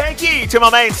incoming. Big thank you to my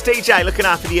man Stejay looking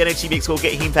after the energy mix. We'll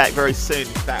get him back very soon, in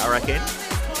fact, I reckon.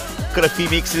 Got a few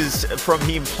mixes from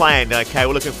him planned, okay?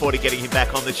 We're looking forward to getting him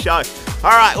back on the show.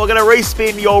 All right, we're going to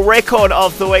respin your record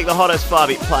of the week, the hottest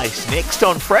 5-hit place. Next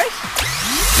on Fresh.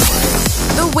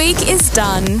 The week is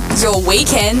done. Your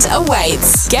weekend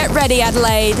awaits. Get ready,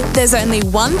 Adelaide. There's only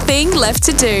one thing left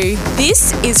to do.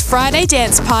 This is Friday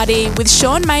Dance Party with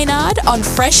Sean Maynard on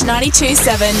Fresh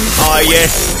 92.7. Oh,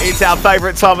 yes, it's our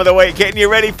favourite time of the week. Getting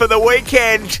you ready for the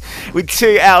weekend with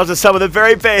 2 hours of some of the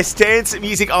very best dance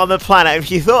music on the planet.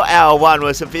 If you thought hour 1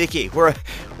 was a biggie, we're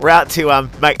out to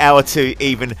make hour 2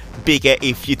 even bigger,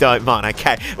 if you don't mind,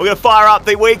 okay? We're going to fire up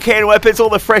the weekend weapons, all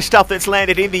the fresh stuff that's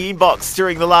landed in the inbox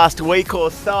during the last week or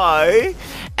so.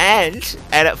 And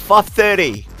at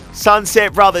 5:30,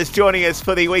 Sunset Brothers joining us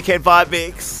for the Weekend Vibe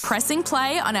Mix. Pressing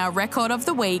play on our record of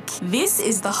the week. This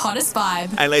is the hottest vibe.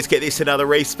 And let's get this another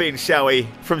respin, shall we?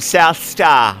 From South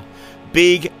Star.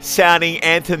 Big sounding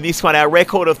anthem. This one, our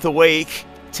record of the week.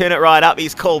 Turn it right up.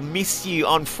 Is called Miss You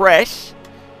on Fresh.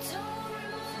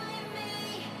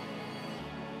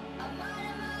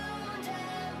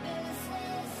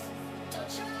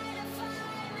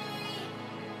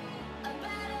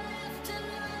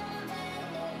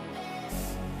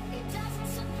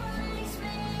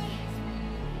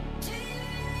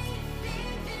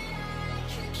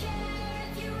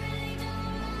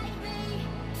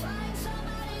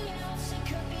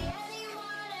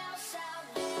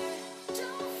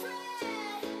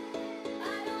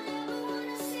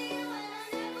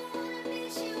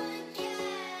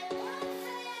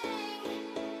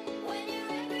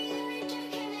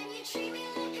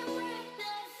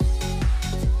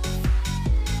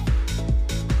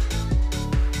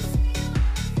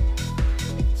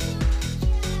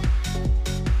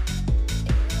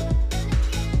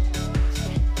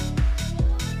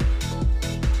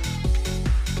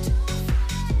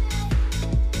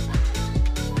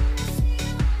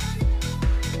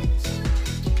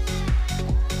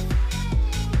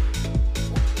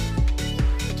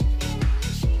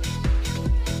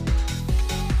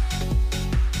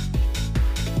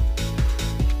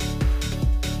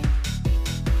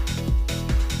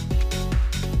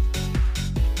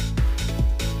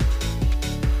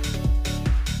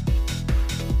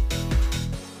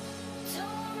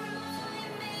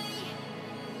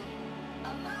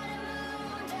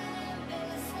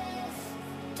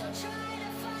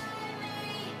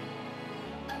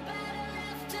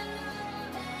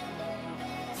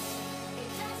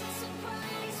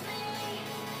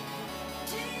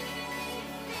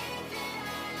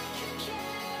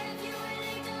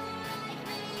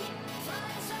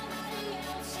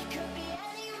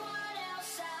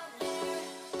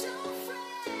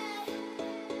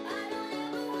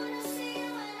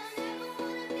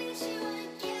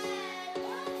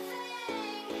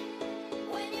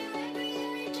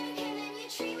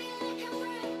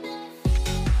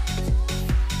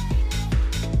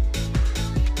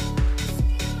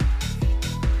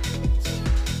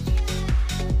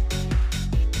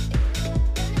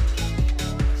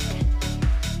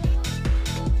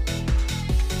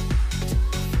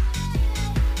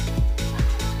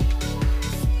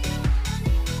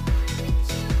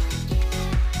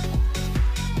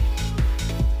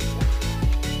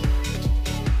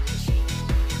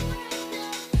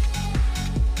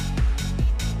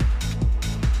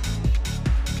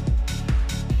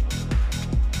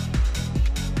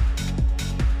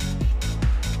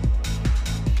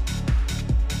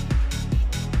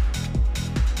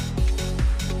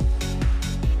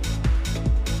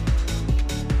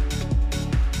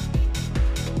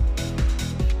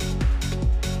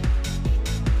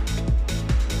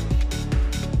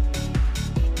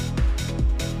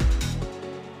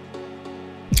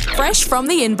 Fresh from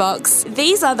the inbox,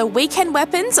 these are the weekend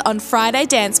weapons on Friday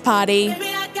Dance Party. Baby,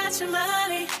 I got your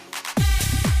money.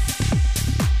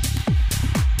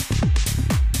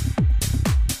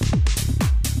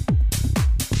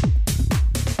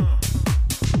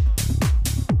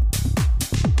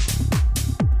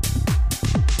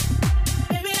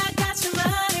 Baby, I got your money.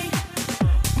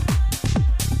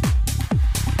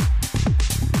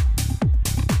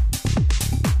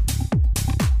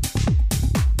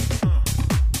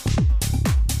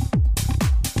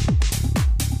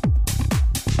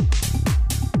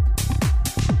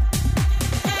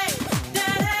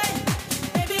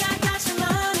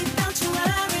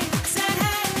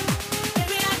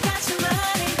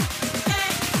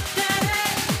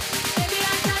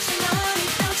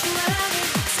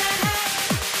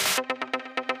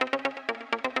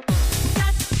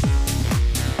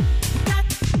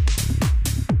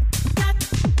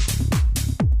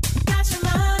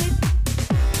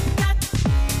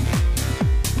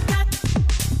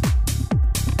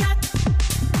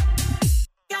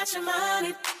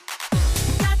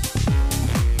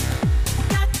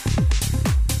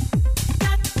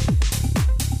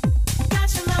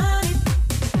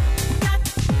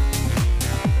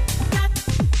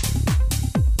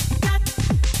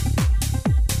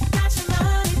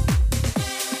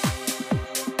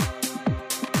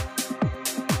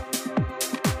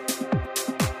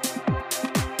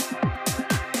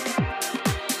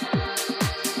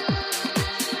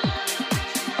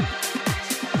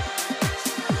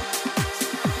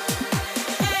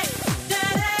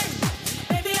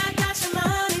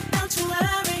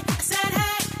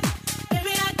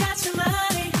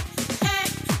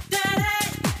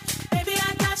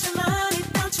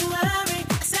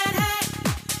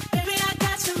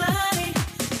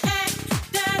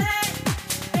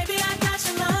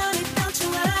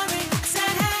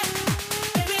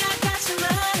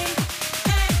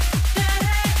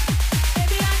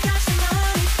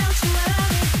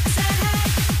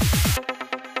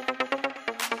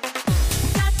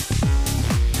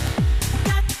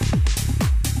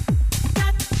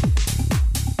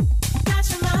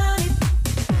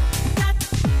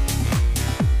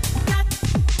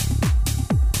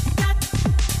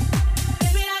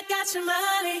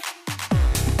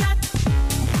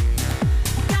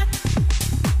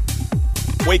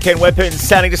 Weekend Weapons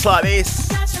sounding just like this.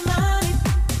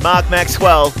 Mark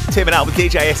Maxwell teaming up with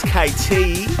DJ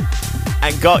SKT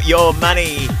and Got Your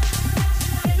Money.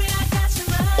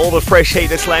 All the fresh heat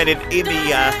that's landed in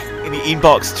the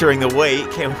inbox during the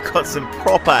week, and we've got some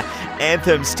proper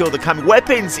anthems still to come.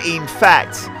 Weapons, in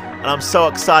fact, and I'm so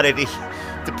excited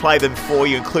to play them for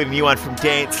you, including a new one from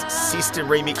Dance System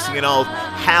remixing an old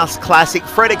house classic.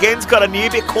 Fred again's got a new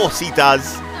bit, of course he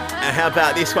does. And how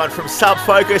about this one from Sub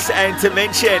Focus and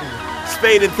Dimension?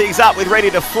 Speeding things up with Ready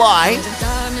to Fly.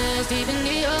 Deep in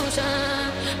the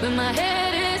ocean, but my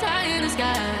head is high in the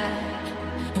sky.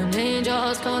 An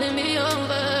angel's calling me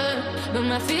over, but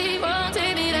my feet won't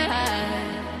take me that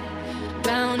high.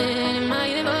 Drowning in my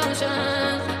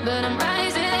emotions, but I'm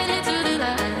rising into the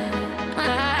light.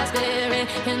 My spirit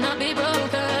cannot be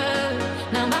broken.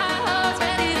 Now my heart's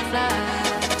ready to fly.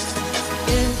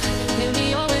 Give me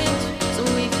your wings so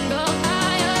we can go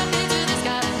high up into the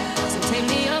sky. So take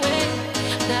me away,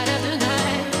 night after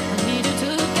night. I need you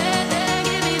to get there,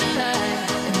 give me the light.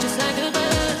 And just like a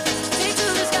bird, take to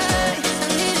the sky. I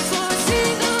need it for a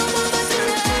single moment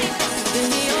tonight. Give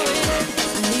me your wings,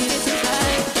 I need it to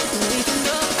fly. So we can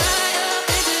go high up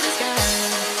into the sky.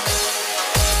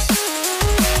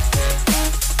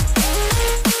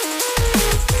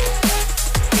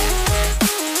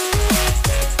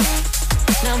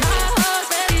 Now my heart's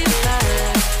ready to fly.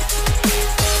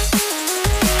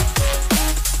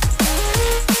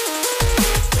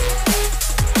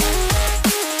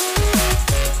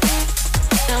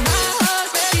 Now my heart's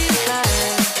ready to fly.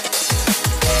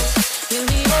 Give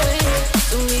me your wings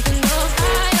so we can go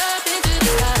high up into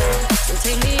the sky. So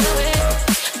take me away,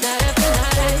 night after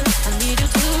night. I need you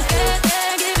to get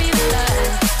there, give me the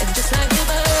light. And just like a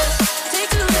bird, take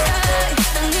to the sky.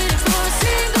 I need it for a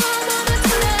single moment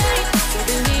tonight. So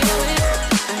give me your wings,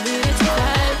 I need it to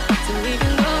fly. So we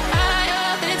can go high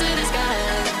up into the sky.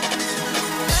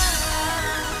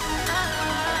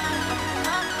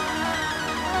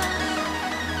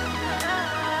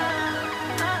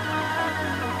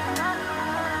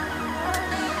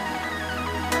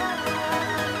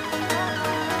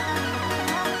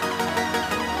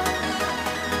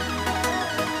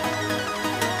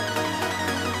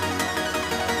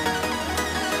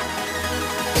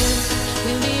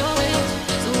 Give me your wings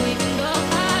so we can go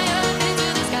high up into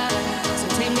the sky. So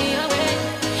take me away,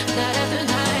 night after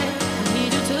night. I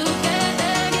need you to get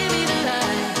there, give me the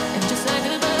light. And just like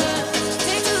a bird,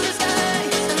 take to the sky.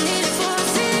 I need it for a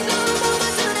single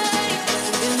moment tonight.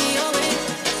 So give me your wings,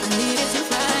 I need it to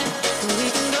fly. So we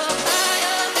can go high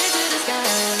up into the sky.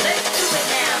 Let's do it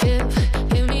now.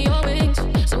 Give me your wings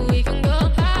so we can go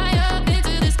high up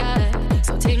into the sky.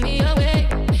 So take me away,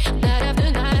 night after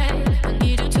night. I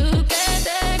need you to get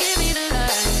there, give me the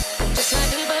light. Just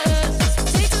like a bird,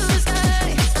 take to the sky.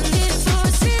 I need it for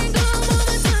a single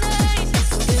moment tonight.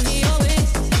 So give me your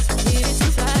wings, I need it to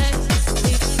fly. So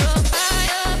we can go high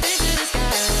up into the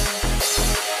sky.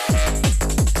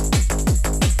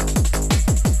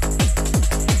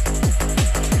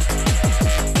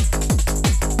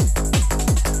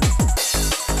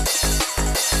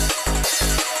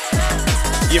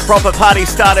 Your proper party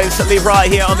starters live right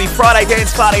here on the Friday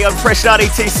Dance Party on Fresh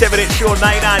 92.7. It's Sean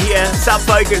Maynard here, Sub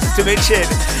Focus, Dimension,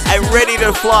 and Ready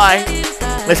to Fly.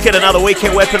 Let's get another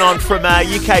weekend weapon on from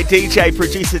UK DJ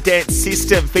producer Dance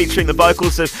System, featuring the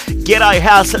vocals of Ghetto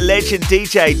House legend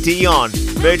DJ Dion,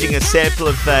 merging a sample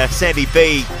of Sandy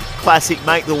B classic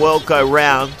Make the World Go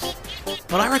Round.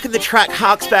 But I reckon the track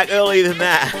harks back earlier than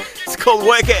that. It's called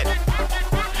Work It.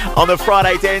 On the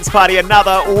Friday Dance Party,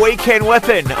 another weekend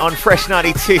weapon on Fresh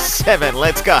 92.7.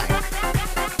 Let's go.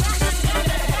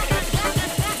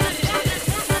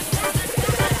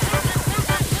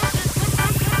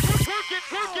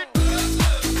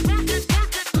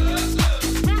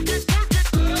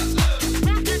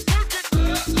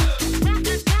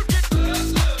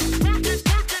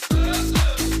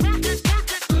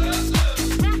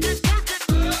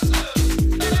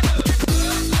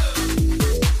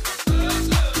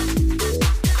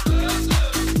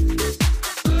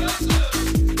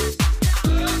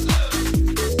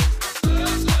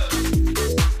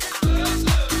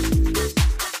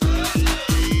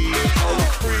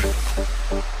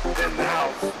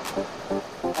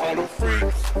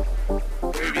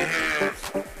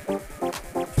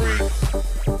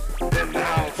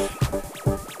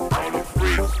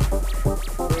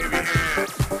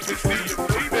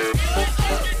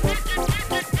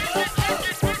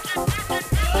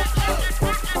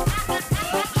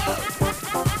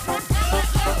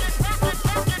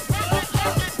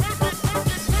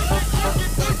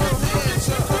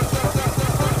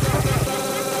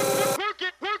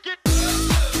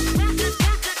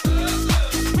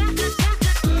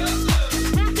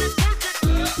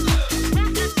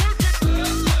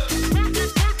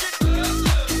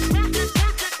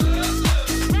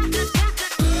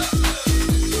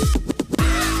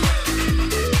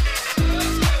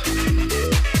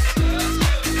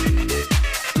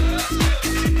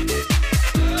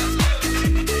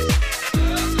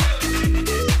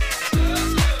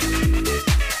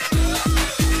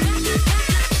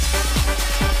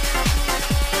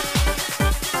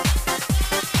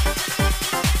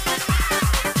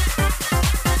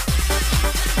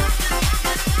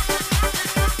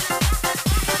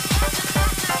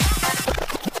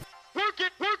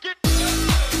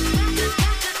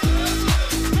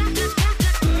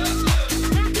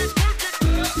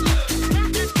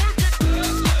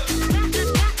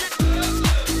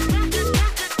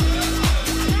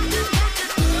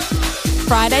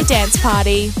 Friday Dance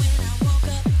Party.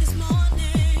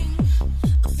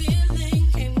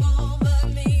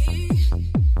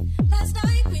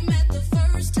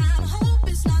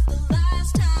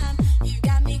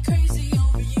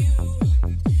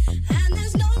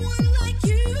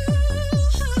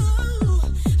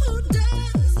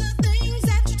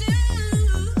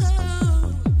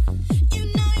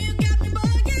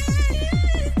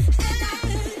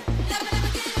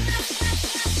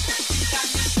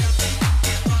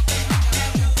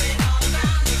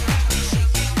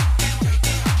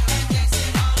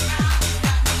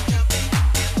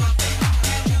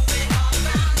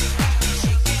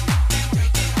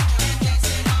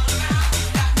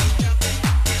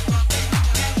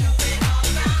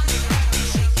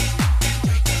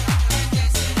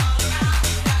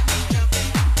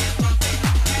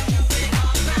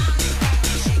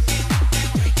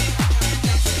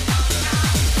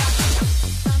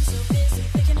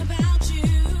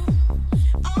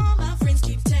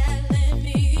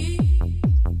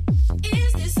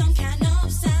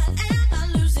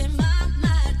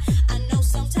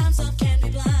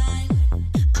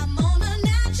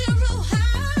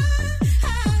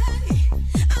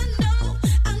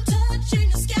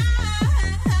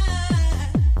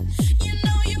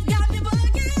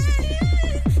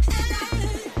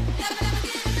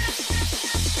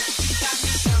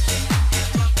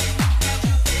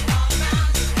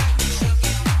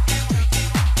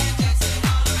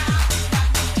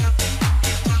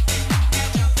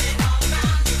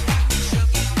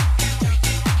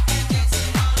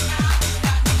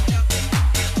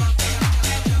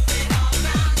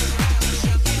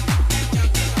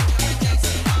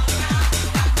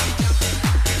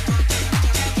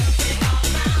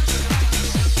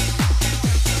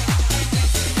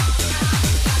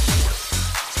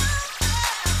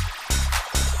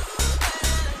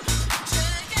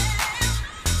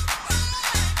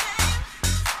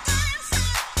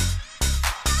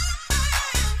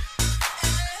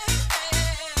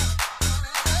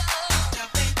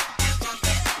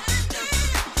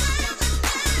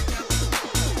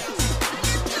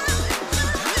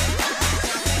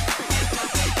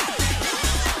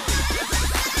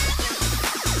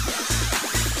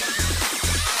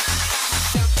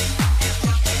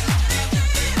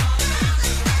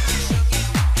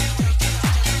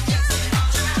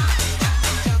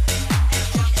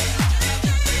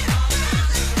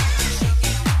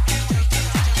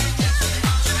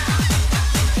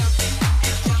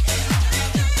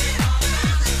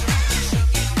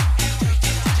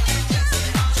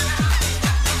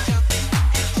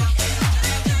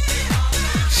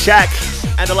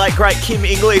 Shaq and the late great Kim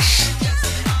English,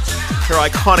 her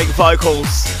iconic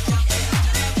vocals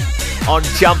on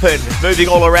Jumpin', moving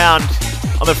all around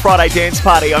on the Friday Dance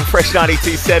Party on Fresh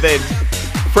 92.7.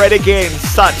 Fred again,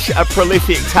 such a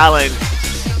prolific talent,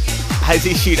 has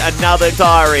issued another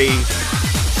diary,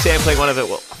 sampling one of it.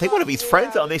 Well, I think one of his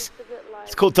friends on this.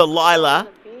 It's called Delilah.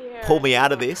 Pull me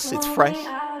out of this. It's fresh.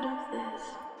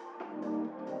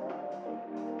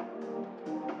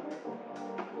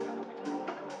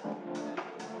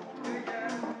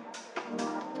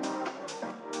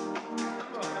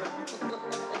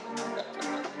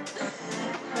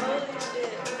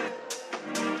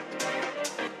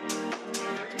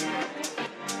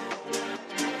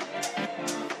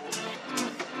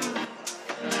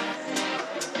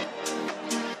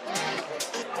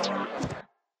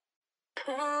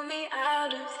 Pull me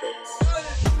out of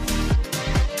this.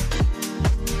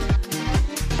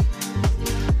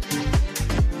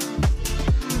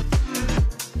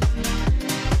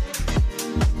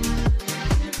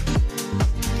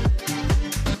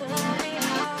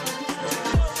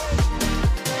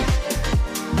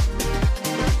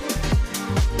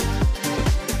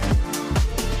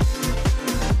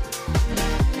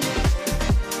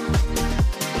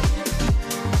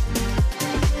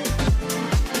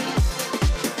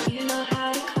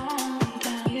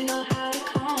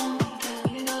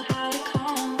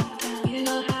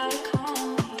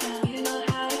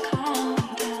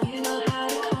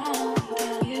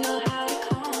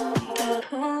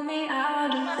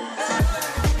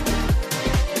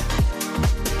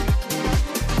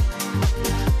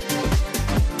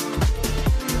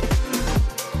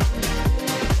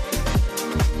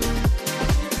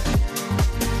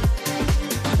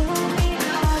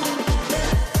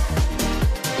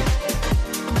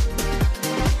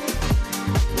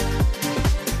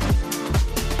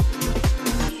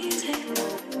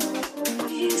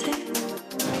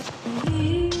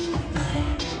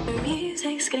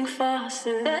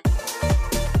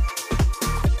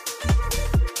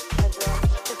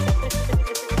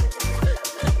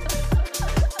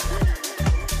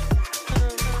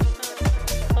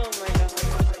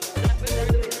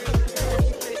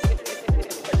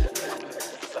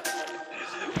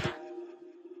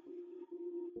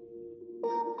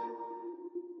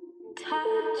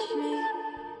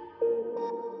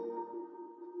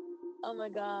 my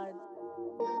god.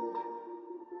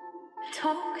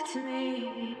 Talk to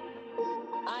me.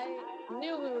 I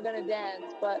knew we were gonna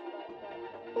dance, but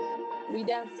we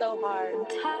danced so hard.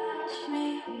 Touch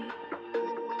me.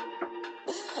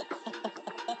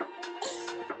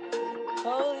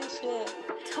 Holy shit.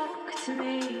 Talk to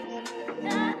me.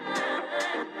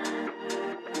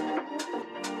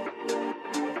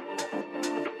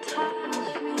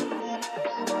 Touch me.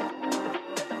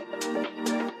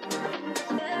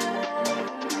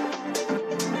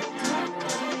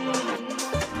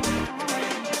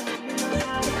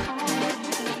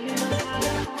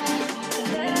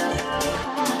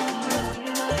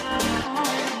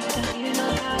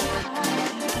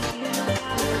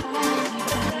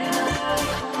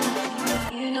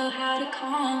 You know how to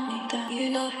calm me down. You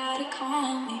know how to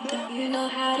calm me down. You know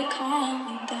how to calm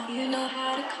me down. You know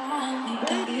how to calm me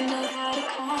down. You know how to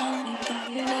calm me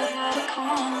down. You know how to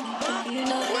calm me down. You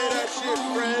know how to calm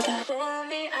me down. Pull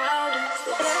me out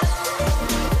of this.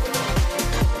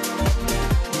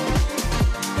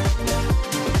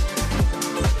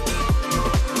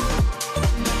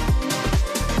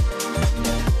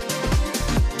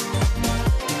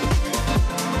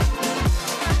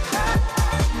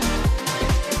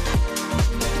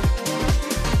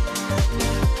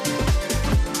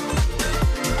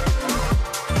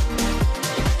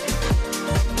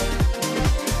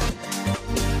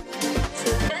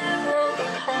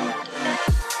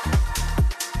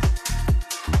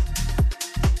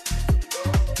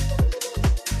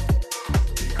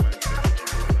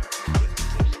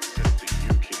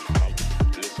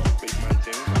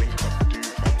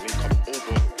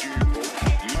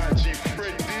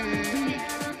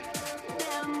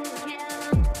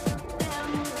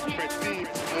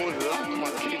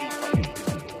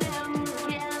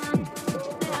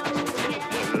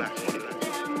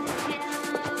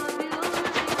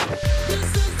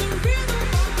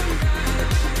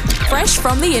 Fresh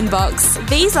from the inbox,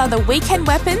 these are the weekend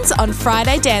weapons on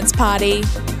Friday Dance Party.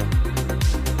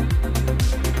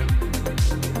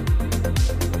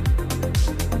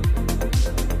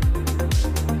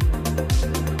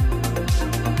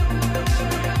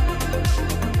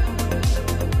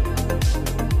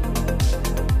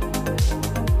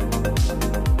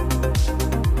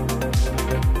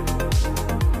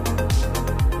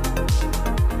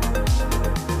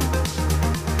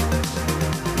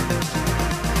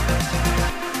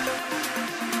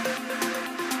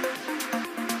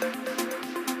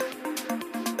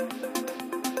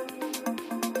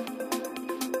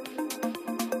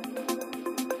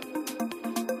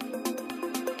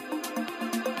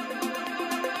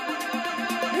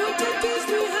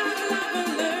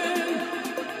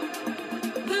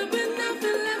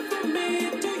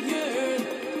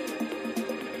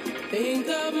 Think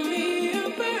of me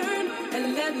and burn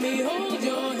and let me hold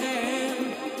your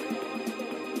hand.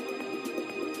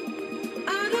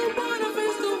 I don't wanna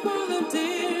face the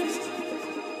volunteers.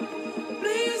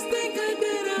 Please think I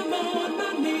did, I'm on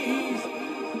my knees.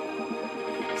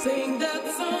 Sing that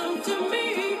song to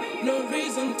me, no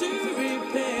reason to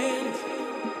repent.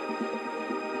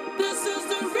 This is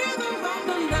the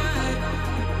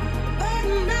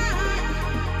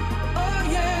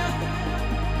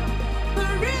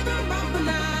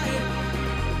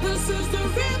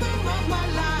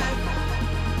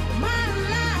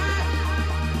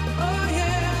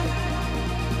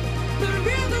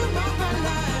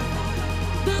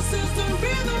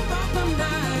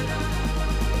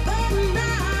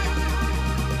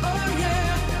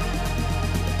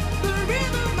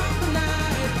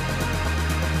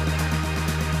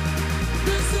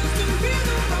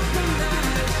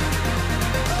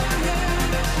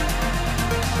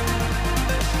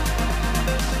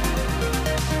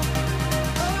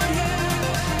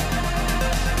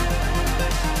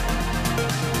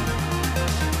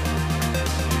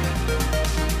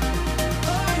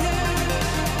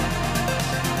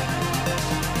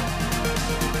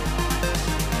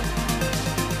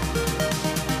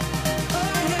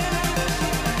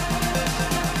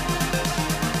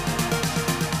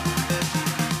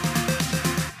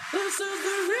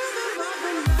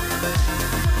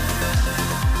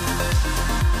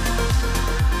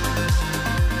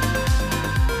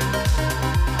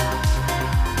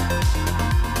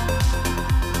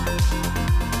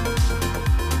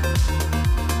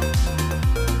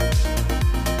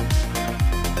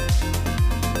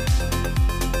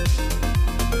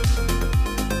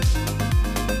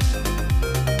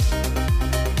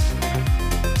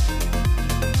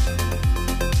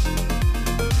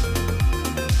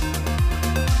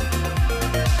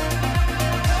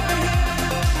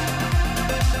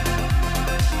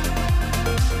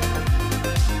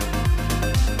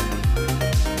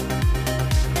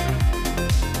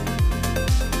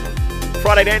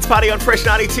Friday Dance Party on Fresh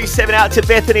 92.7 out to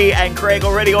Bethany and Greg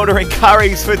already ordering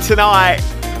curries for tonight.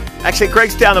 Actually,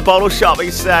 Greg's down the bottle shop.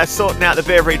 He's sorting out the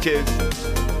beverages.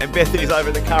 And Bethany's over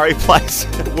at the curry place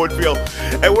at Woodville.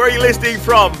 And where are you listening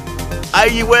from? Are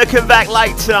you working back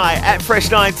late tonight at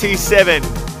Fresh 927?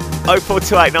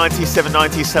 0428 97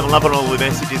 97. Loving all the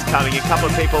messages coming. A couple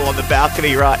of people on the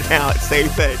balcony right now at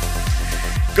Seaford.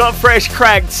 Got fresh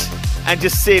cracked and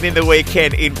just sitting in the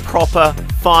weekend in proper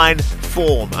fine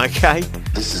form, okay?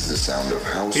 This is the sound of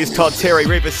house. Here's Todd Terry,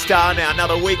 River Star now.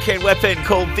 Another weekend weapon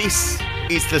called This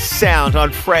Is the Sound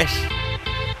on Fresh.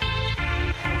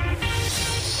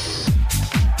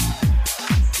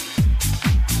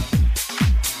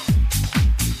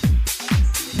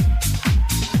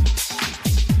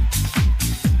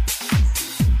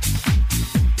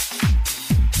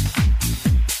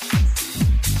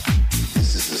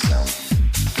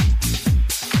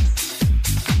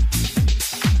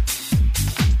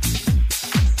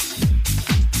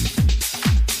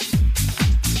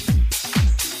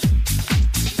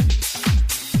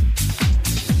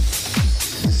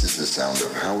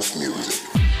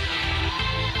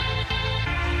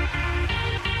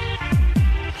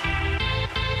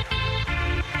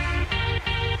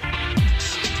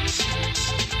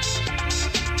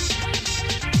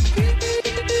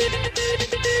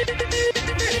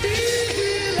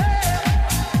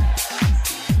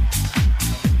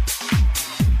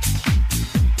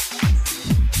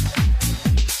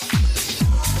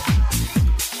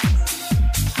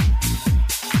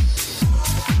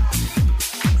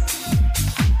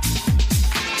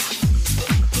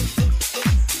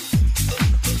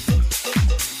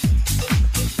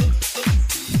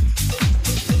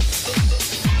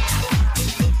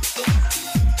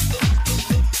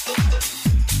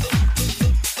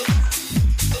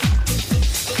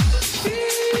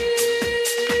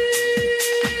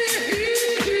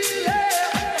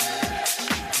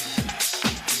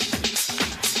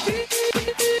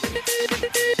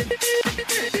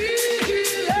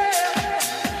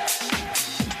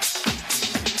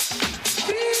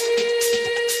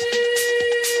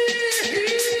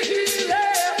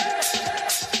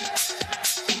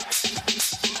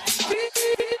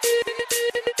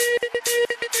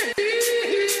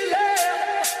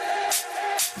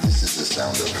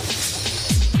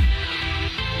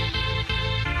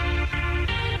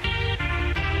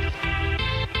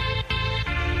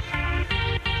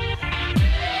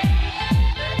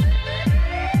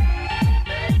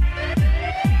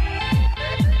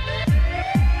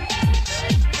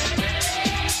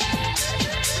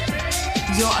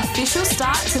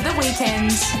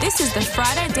 This is the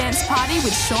Friday Dance Party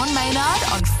with Sean Maynard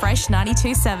on Fresh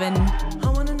 92.7.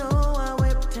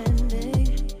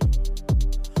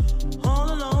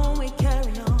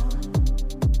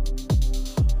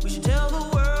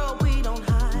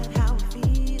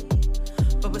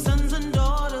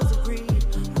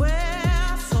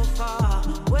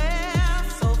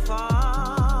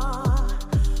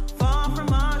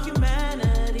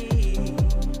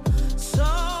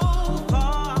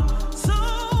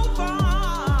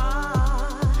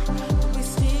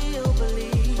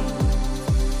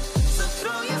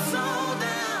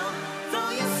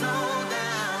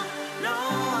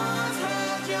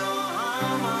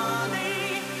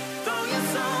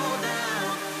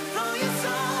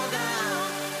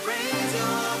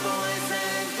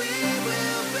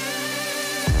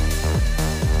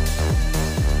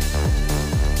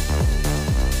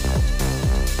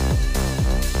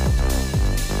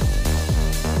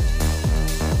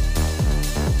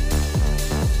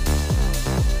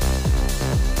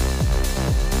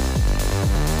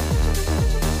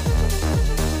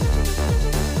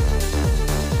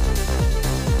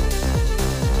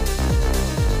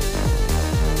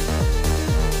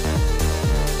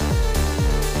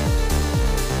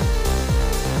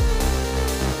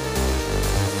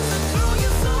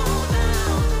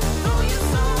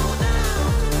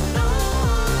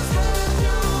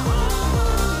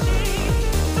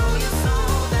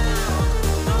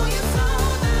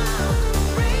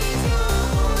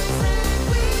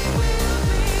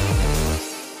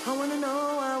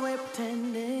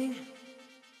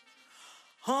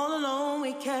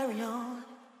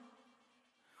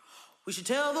 We should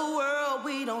tell the world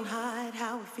we don't hide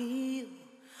how we feel,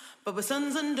 but we're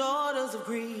sons and daughters of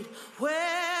greed.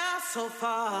 We're so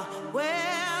far,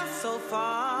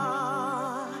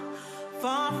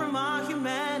 far from our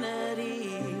humanity.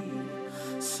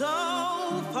 So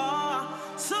far,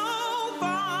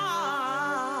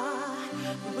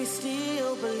 but we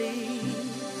still believe.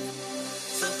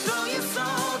 So throw your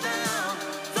soul down,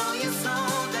 throw your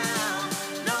soul down.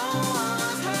 No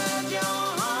one's heard your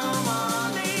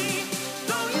harmony.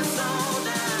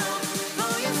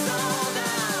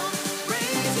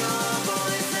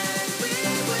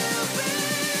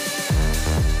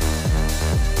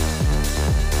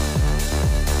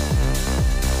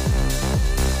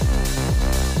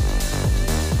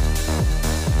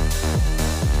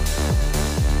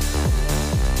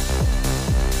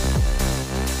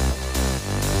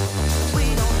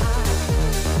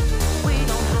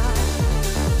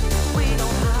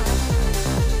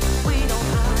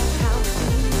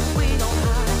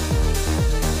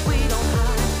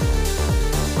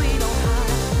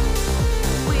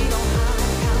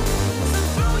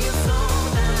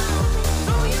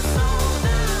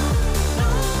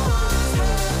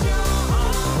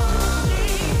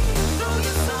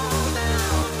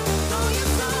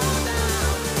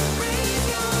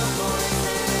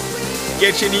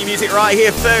 Get your new music right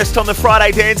here first on the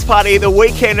Friday Dance Party, the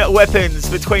Weekend Weapons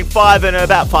between 5 and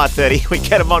about 5:30. We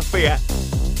get them on for you.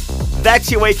 That's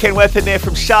your Weekend Weapon there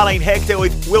from Charlene Hector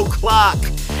with Will Clark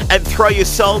and Throw Your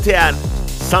Soul Down.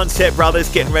 Sunset Brothers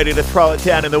getting ready to throw it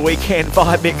down in the weekend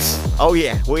vibe mix. Oh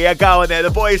yeah, we are going there. The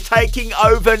boys taking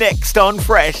over next on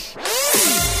Fresh.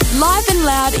 Live and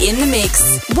loud in the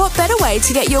mix. What better way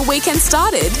to get your weekend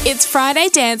started? It's Friday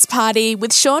Dance Party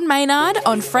with Sean Maynard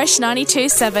on Fresh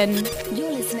 92.7.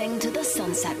 You're listening to the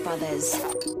Sunset Brothers.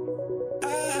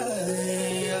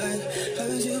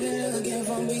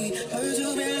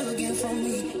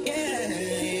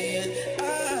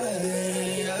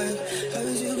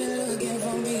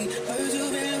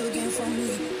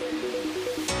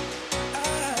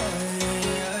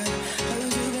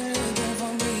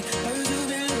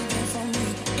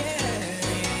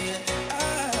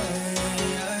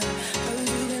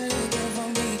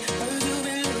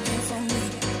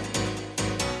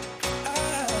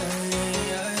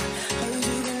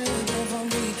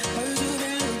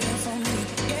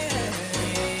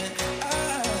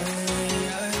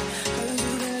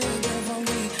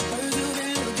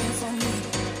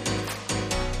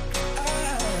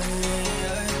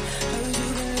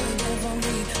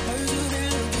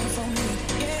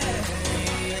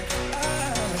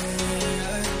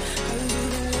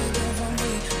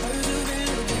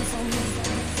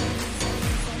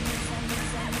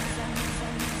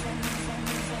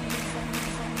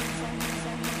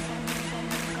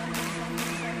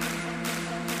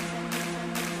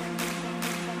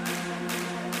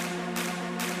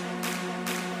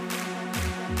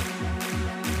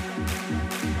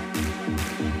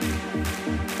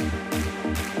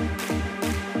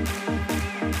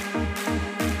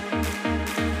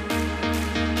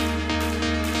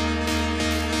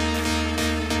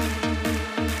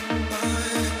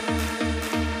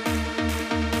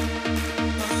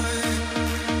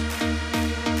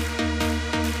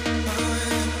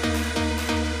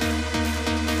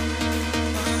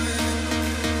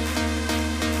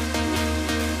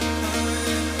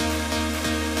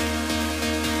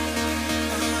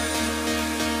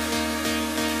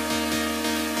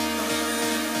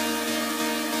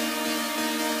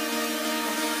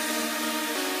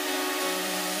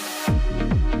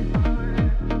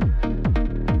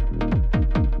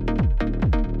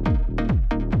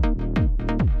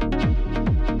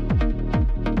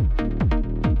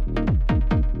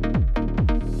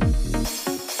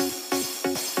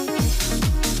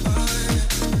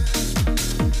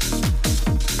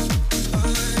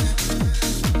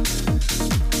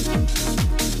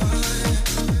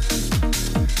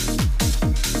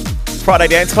 Friday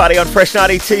Dance Party on Fresh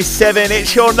 92.7. It's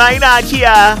Sean Maynard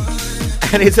here.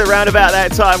 And it's around about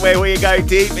that time where we go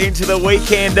deep into the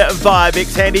weekend vibe.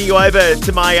 It's handing you over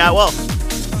to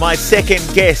my second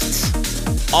guest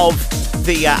of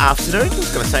the afternoon. I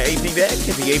was going to say evening there.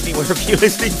 Could be evening wherever you're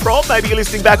listening from. Maybe you're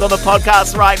listening back on the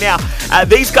podcast right now.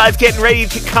 These guys getting ready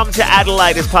to come to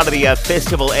Adelaide as part of the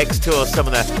Festival X Tour. Some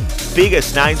of the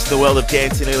biggest names in the world of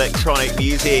dance and electronic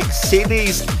music.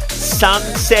 Sydney's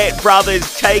Sunset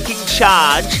Brothers taking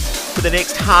charge for the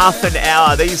next half an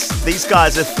hour. These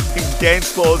guys are in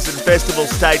dance floors and festival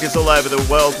stages all over the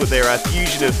world with their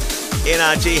fusion of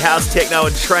NRG, house, techno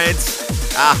and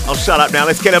trance. I'll shut up now.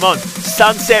 Let's get them on.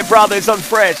 Sunset Brothers on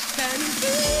Fresh.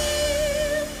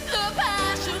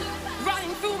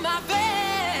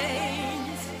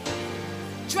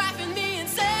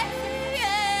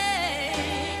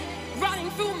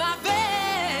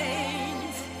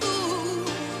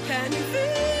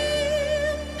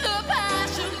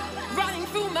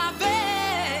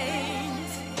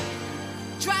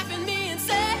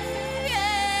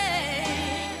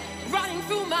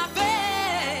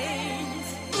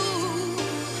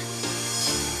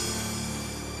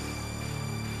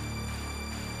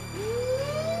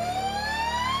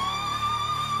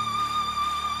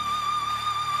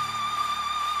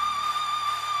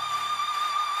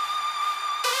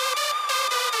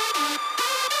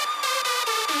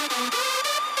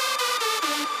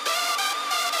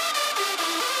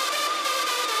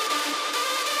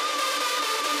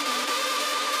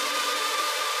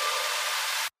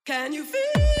 Can you feel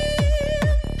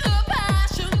the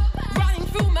passion running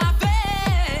through my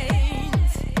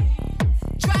veins,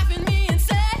 driving me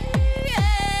insane,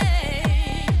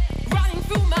 running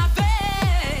through my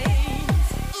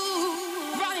veins,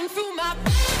 ooh, running through my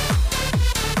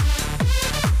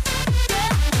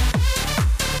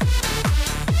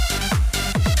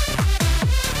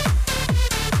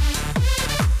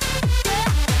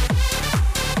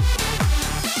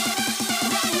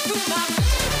running through my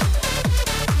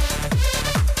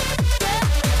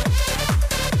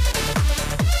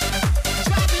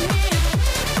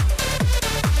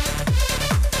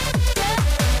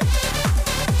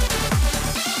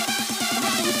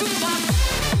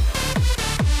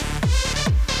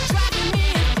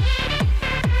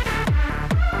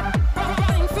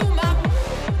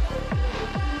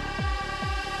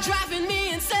driving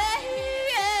me insane.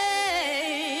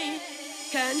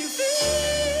 Can you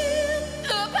feel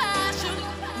the passion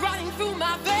running through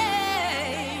my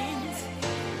veins?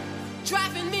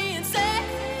 Driving me insane,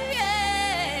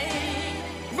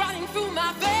 running through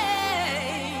my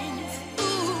veins.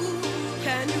 Ooh,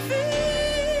 can you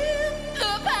feel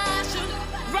the passion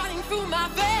running through my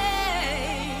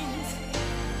veins?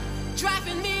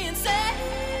 Driving me insane,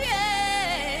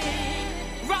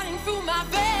 running through my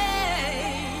veins.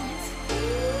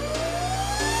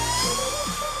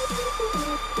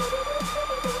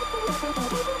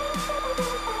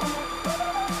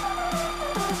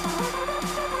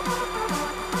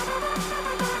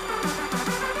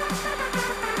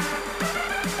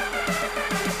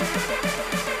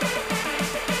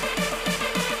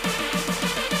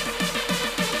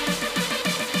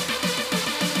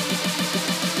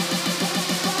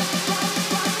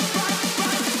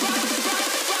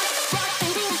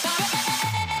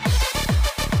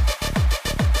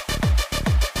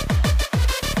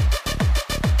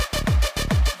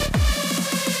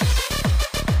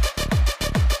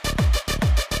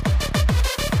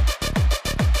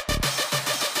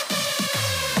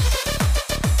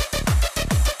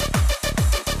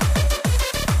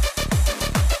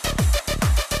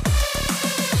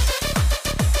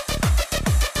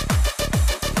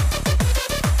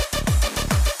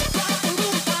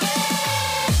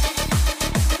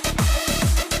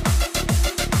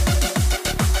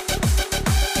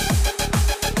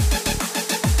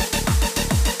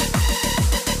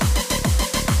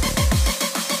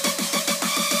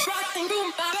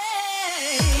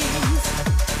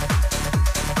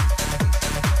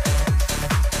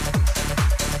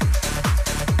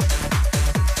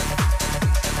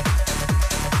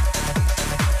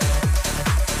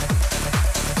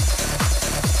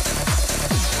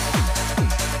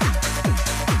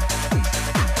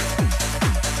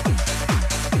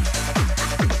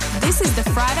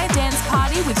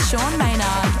 Sean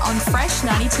Maynard on Fresh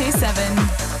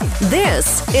 92.7.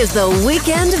 This is the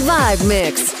Weekend Vibe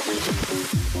Mix.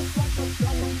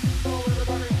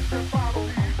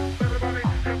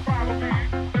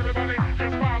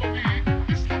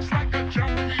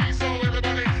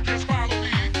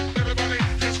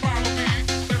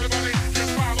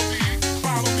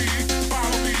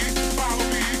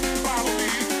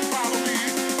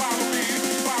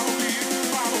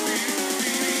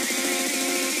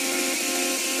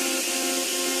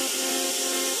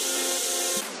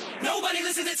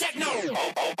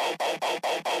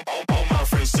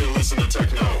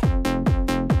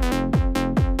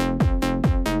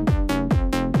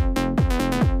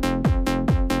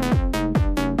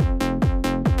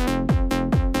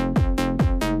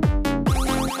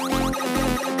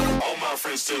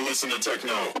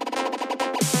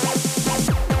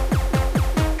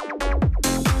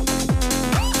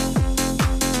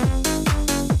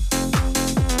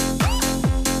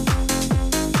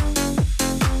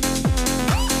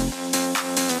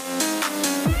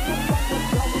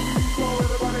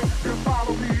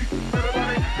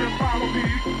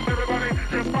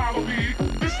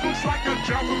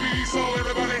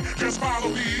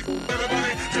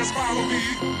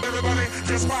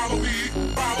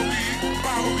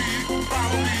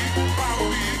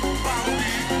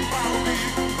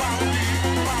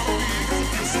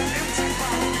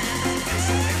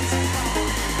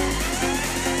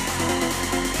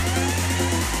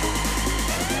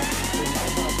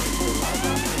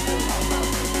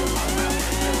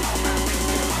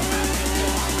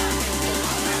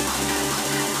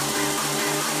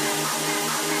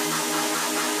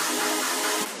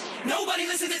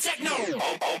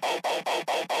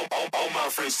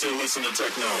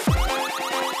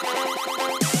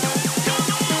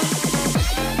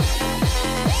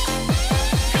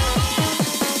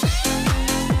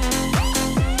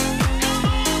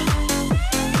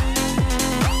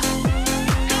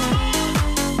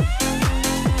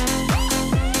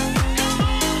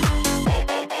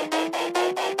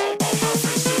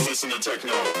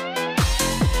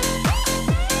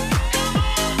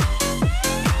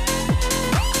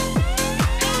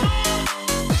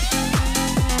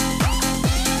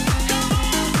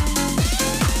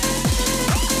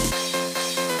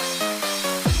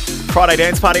 Friday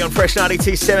Dance Party on Fresh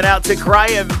 92.7 out to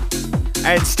Graham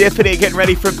and Stephanie getting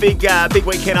ready for a big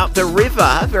weekend up the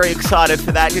river. Very excited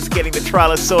for that. Just getting the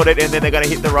trailer sorted and then they're going to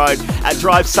hit the road.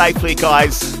 Drive safely,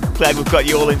 guys. Glad we've got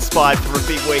you all inspired for a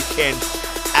big weekend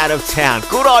out of town.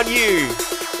 Good on you.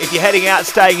 If you're heading out,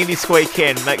 staying in this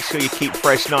weekend, make sure you keep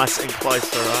fresh, nice and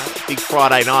close, all right? Big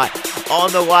Friday night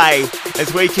on the way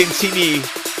as we continue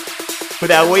with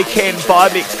our weekend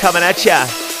vibe mix coming at you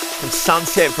from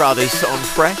Sunset Brothers on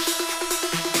Fresh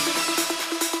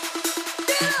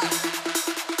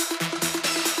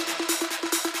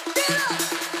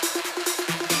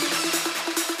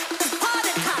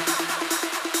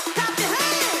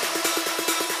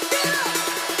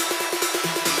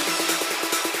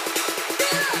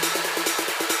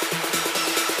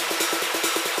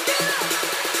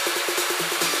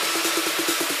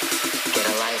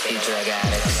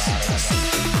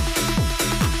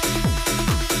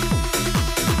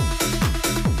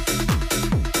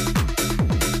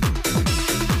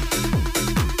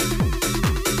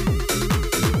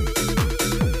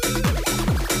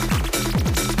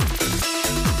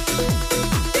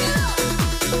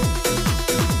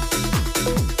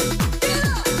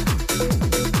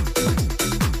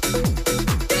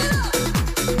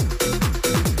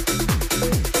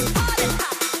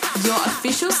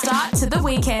official start to the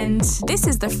weekend. This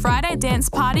is the Friday Dance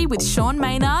Party with Sean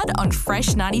Maynard on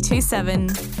Fresh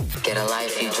 92.7. Get a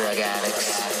life, you drug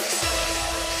addicts.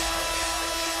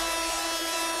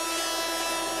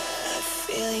 That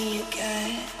feeling you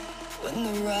get when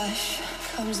the rush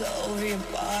comes over your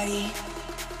body.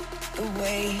 The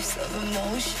waves of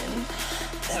emotion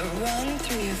that run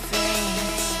through your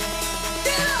veins.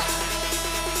 Get up!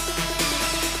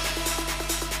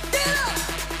 Get up!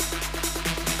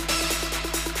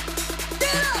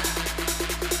 Get up!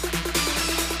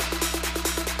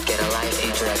 Get a life,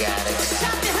 you drug addicts.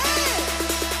 Clap your hands!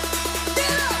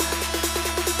 Get up!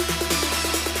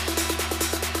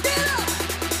 Get up!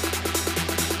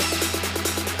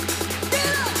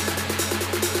 Get up!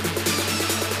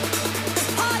 It's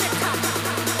party time!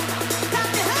 Clap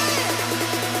your hands!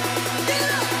 Get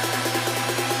up!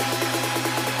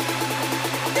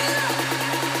 Get up!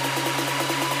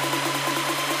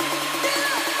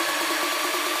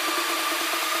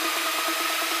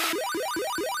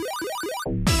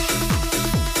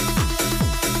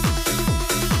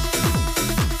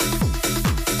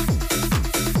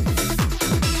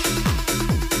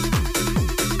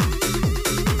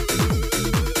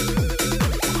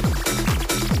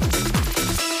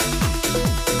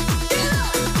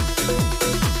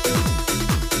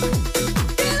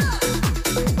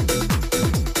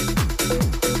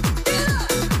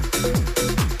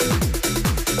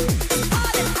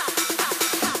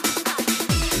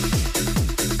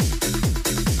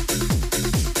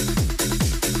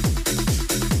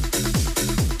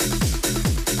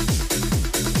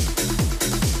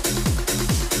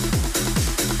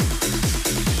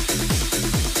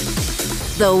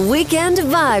 The Weekend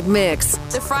Vibe Mix.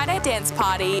 The Friday Dance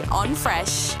Party on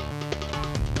Fresh.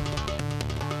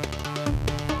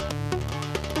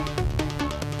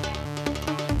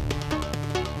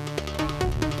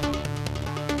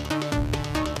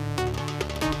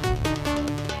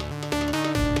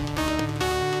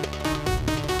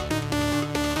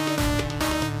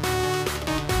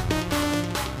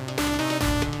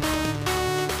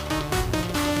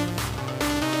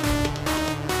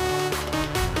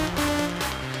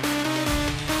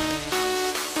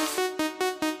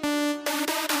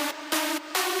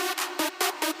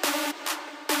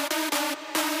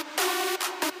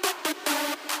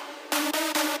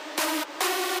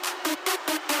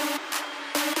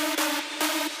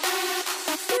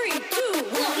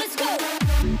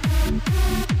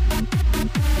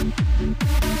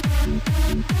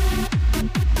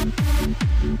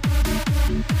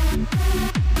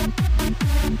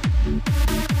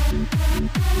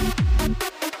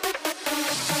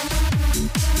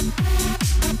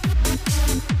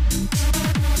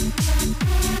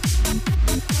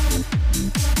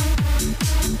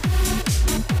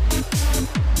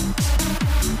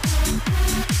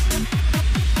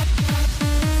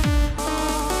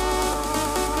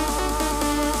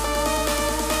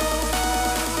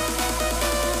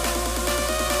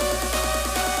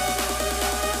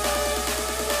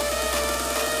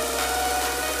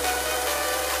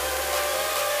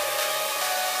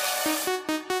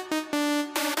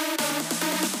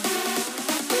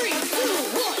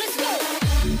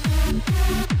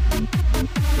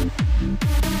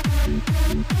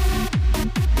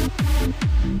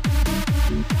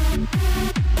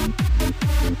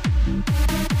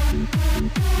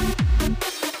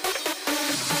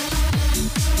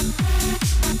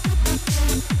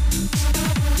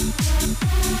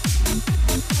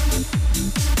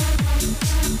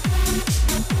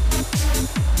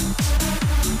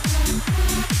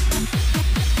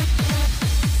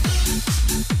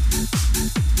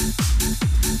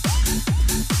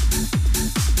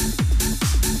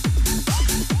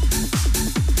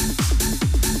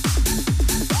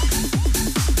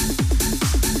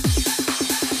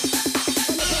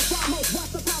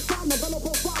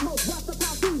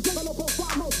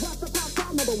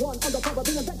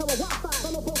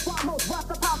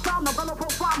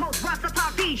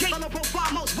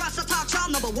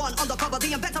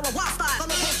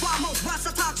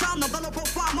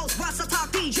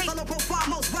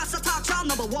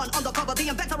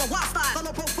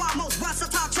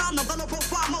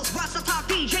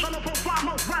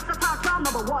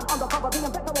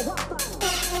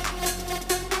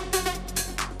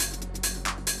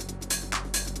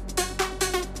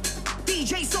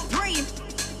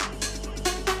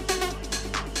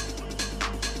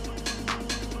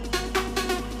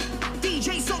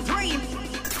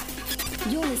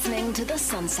 You're listening to the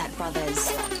Sunset Brothers.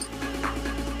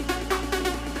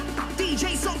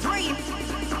 DJ Supreme.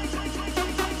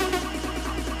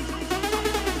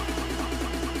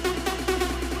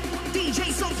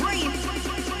 DJ Supreme.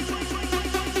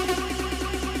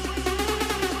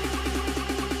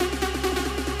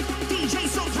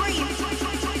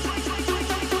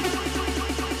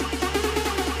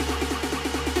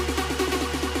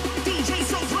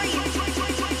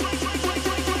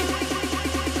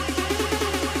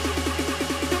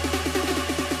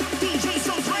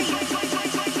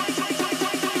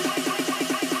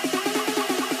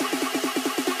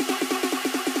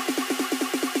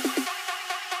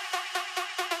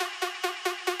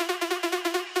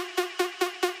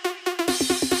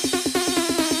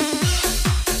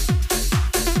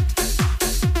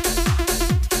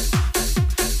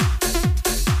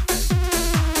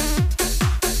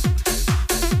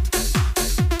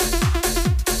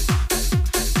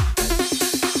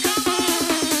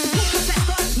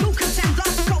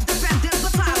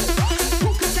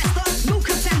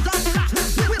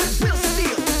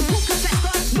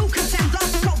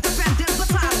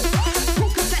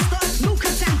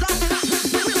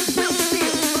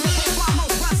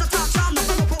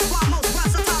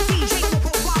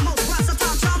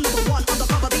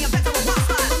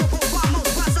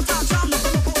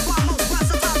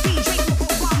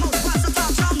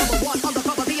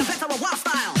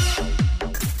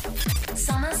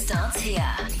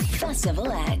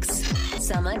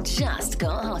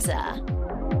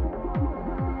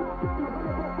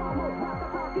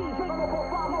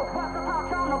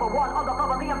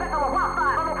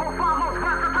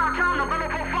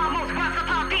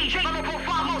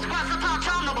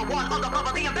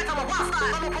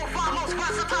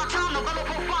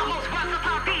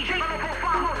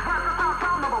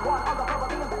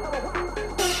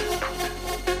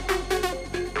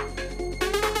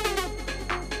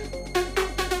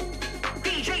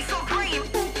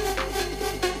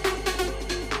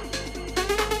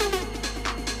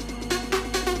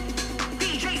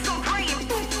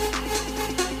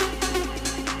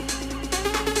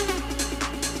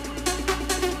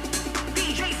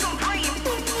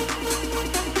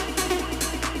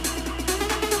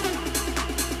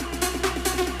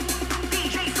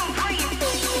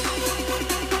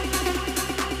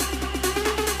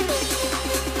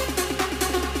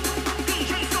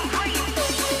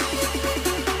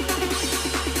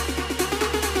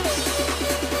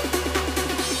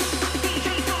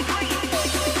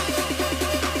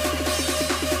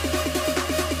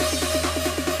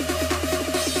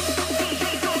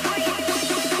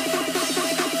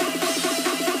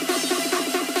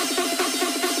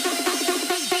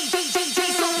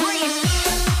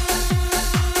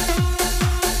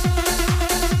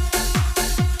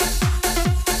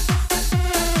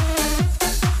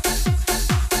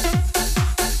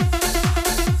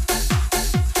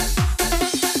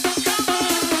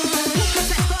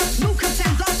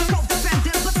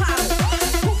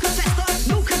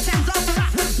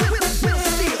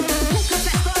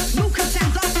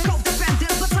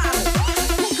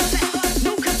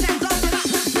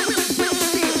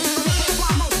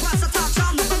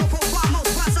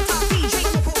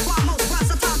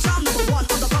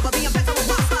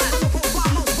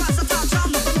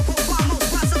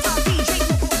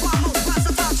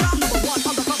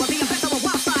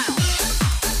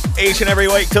 Each and every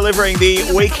week delivering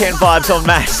the weekend vibes en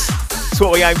masse. That's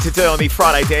what we aim to do on the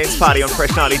Friday Dance Party on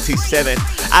Fresh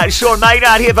 92.7. Sean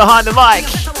Maynard here behind the mic.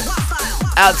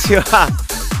 Out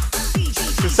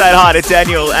to say hi to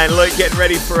Daniel and Luke, getting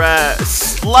ready for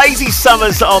lazy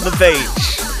summers on the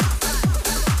beach.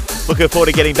 Looking forward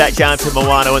to getting back down to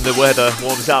Moana when the weather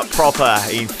warms up proper,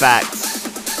 in fact.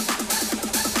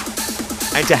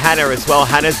 And to Hannah as well.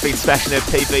 Hannah's been smashing her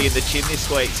PB in the gym this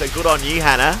week, so good on you,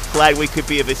 Hannah. Glad we could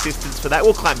be of assistance for that.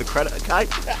 We'll claim the credit, okay?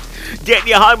 Getting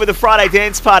you home with the Friday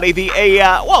Dance Party, the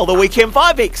weekend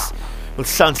vibe mix with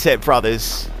Sunset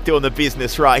Brothers doing the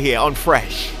business right here on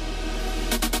Fresh.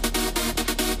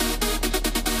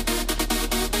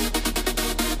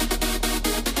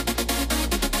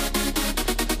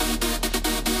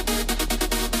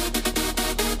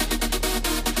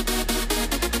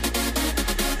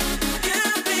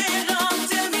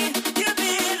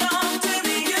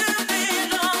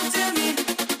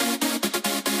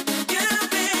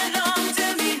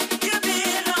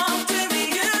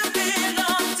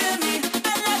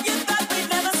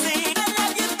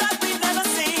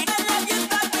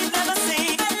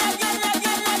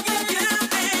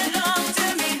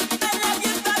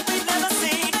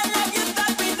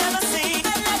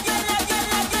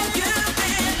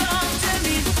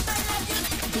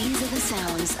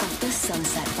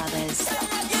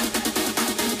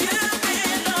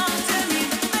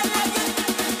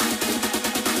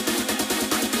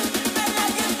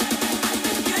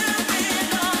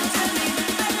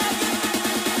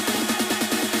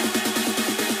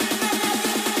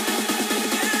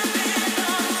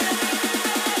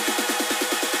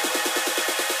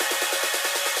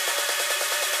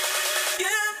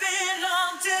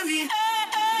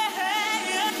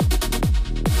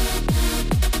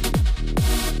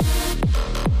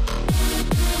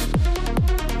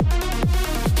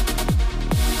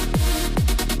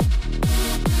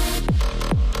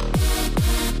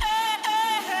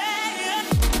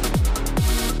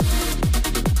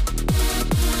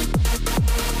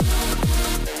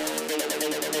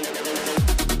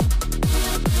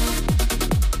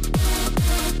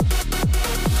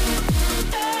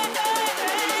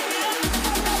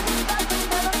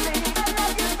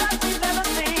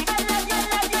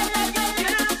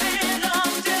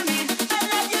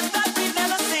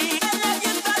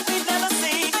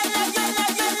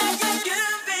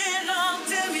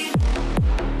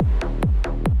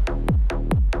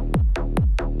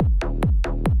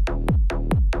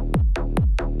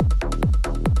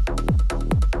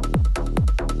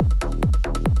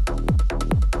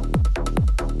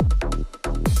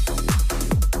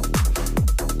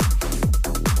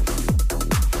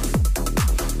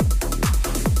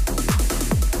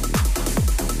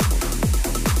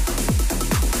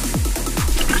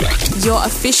 Your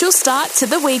official start to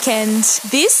the weekend.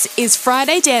 This is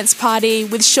Friday Dance Party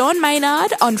with Sean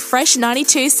Maynard on Fresh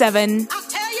 92.7. I'll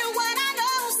tell you what I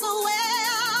know so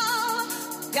well.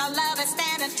 Your love is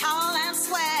standing tall and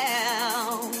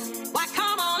swell. Why,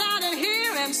 come on out and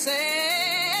hear him say.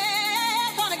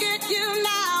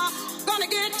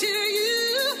 to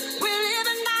you. We're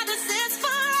living by this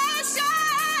inspiration.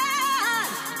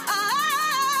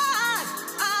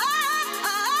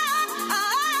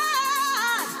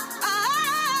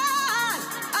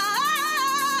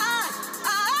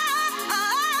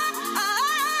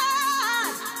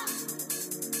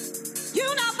 You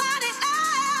nobody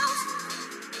else.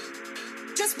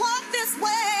 Just walk this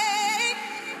way.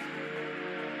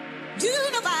 You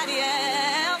nobody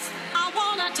else. I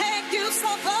wanna take you so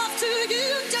close to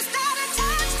you. Just gotta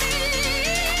touch me.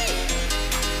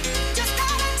 Just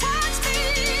gotta touch me.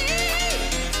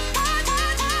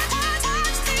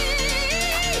 Touch me.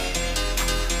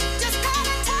 Just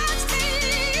gotta touch me.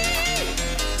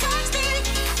 Touch me.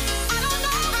 I don't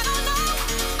know anybody else.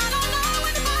 I don't know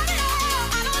anybody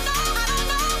else. I don't know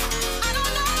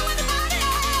anybody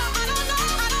else. I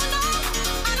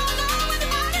don't know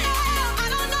anybody else. I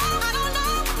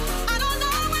don't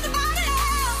know anybody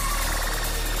else.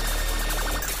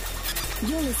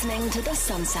 You're listening to the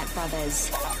Sunset Brothers.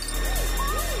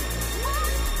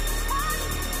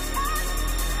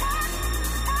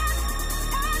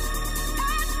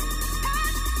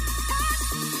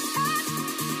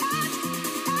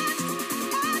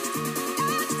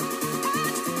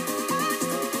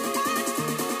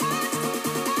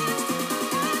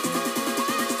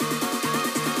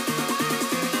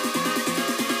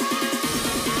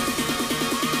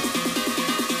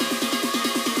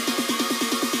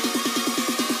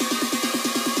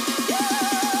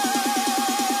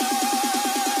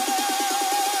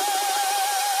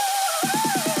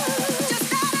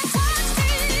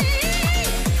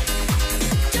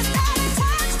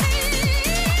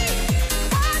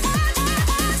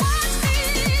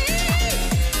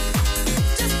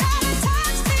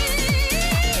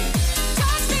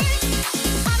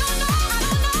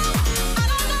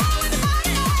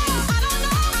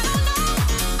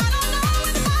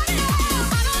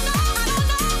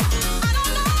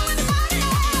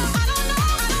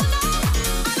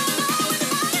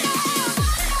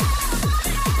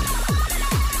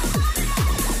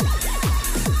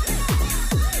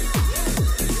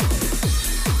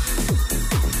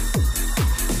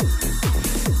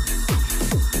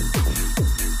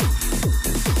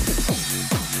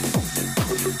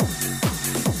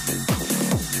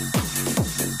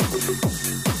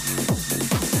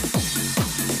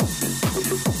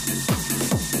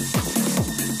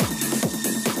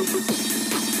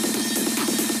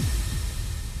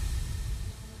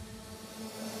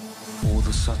 All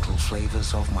the subtle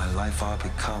flavors of my life are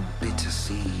become bitter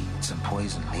seeds and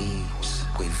poison leaves.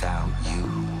 Without you,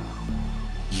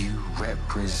 you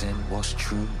represent what's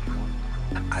true.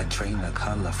 I drain the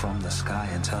color from the sky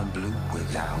and turn blue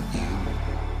without you.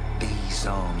 These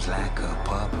arms lack a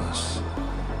purpose,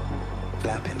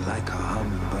 flapping like a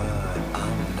hummingbird.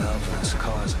 I'm nervous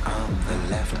cause I'm the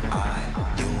left eye,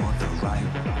 you're the right.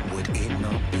 Would it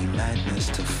not be madness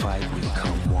to fight? We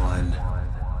come one.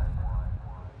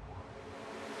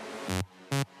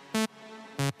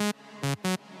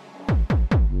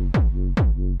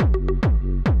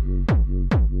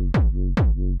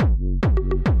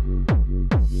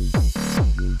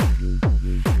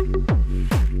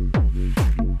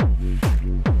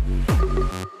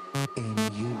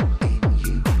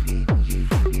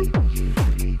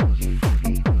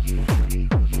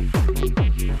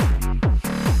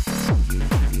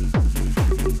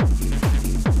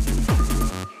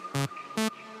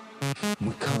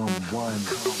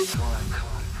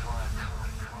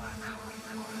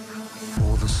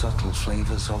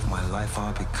 Flavors of my life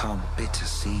are become bitter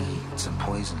seeds and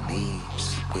poison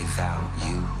leaves. Without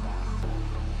you,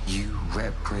 you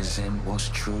represent what's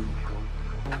true.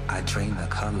 I drain the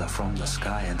color from the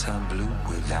sky and turn blue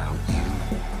without you.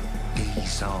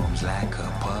 These arms lack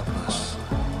a purpose,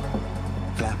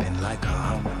 flapping like a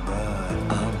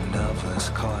hummingbird. I'm nervous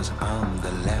cause I'm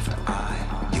the left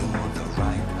eye, you're the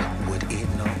right. Would it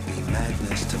not be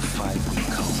madness to fight? We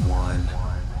come one.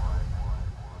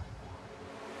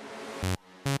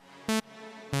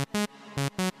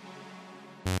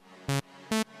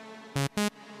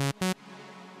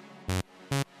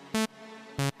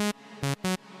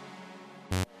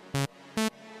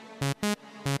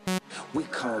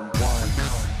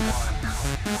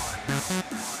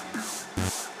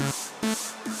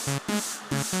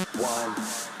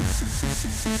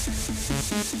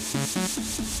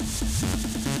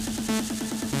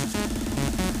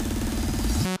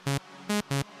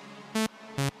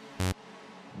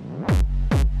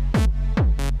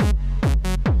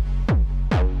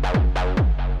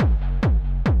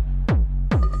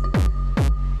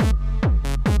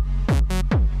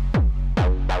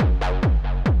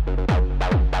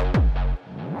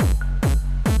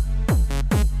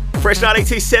 Fresh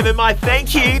 92.7, my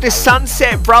thank you to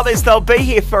Sunset Brothers. They'll be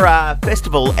here for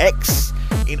Festival X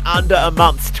in under a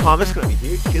month's time. It's going to be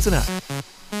huge, isn't it?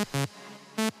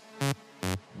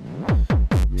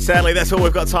 Sadly, that's all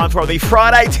we've got time for on the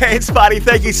Friday Dance Party.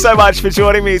 Thank you so much for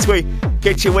joining me as we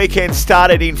get your weekend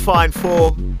started in fine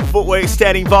form. Footwork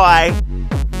standing by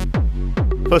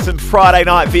for some Friday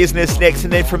night business next,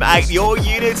 and then from 8, your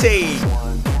Unity.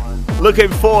 Looking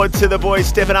forward to the boys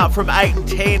stepping up from 8 and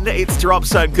 10. It's Drop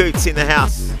Zone Goots in the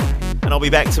house. And I'll be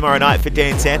back tomorrow night for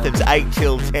Dance Anthems, 8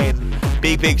 till 10.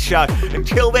 Big show.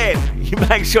 Until then, you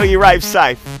make sure you rave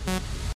safe.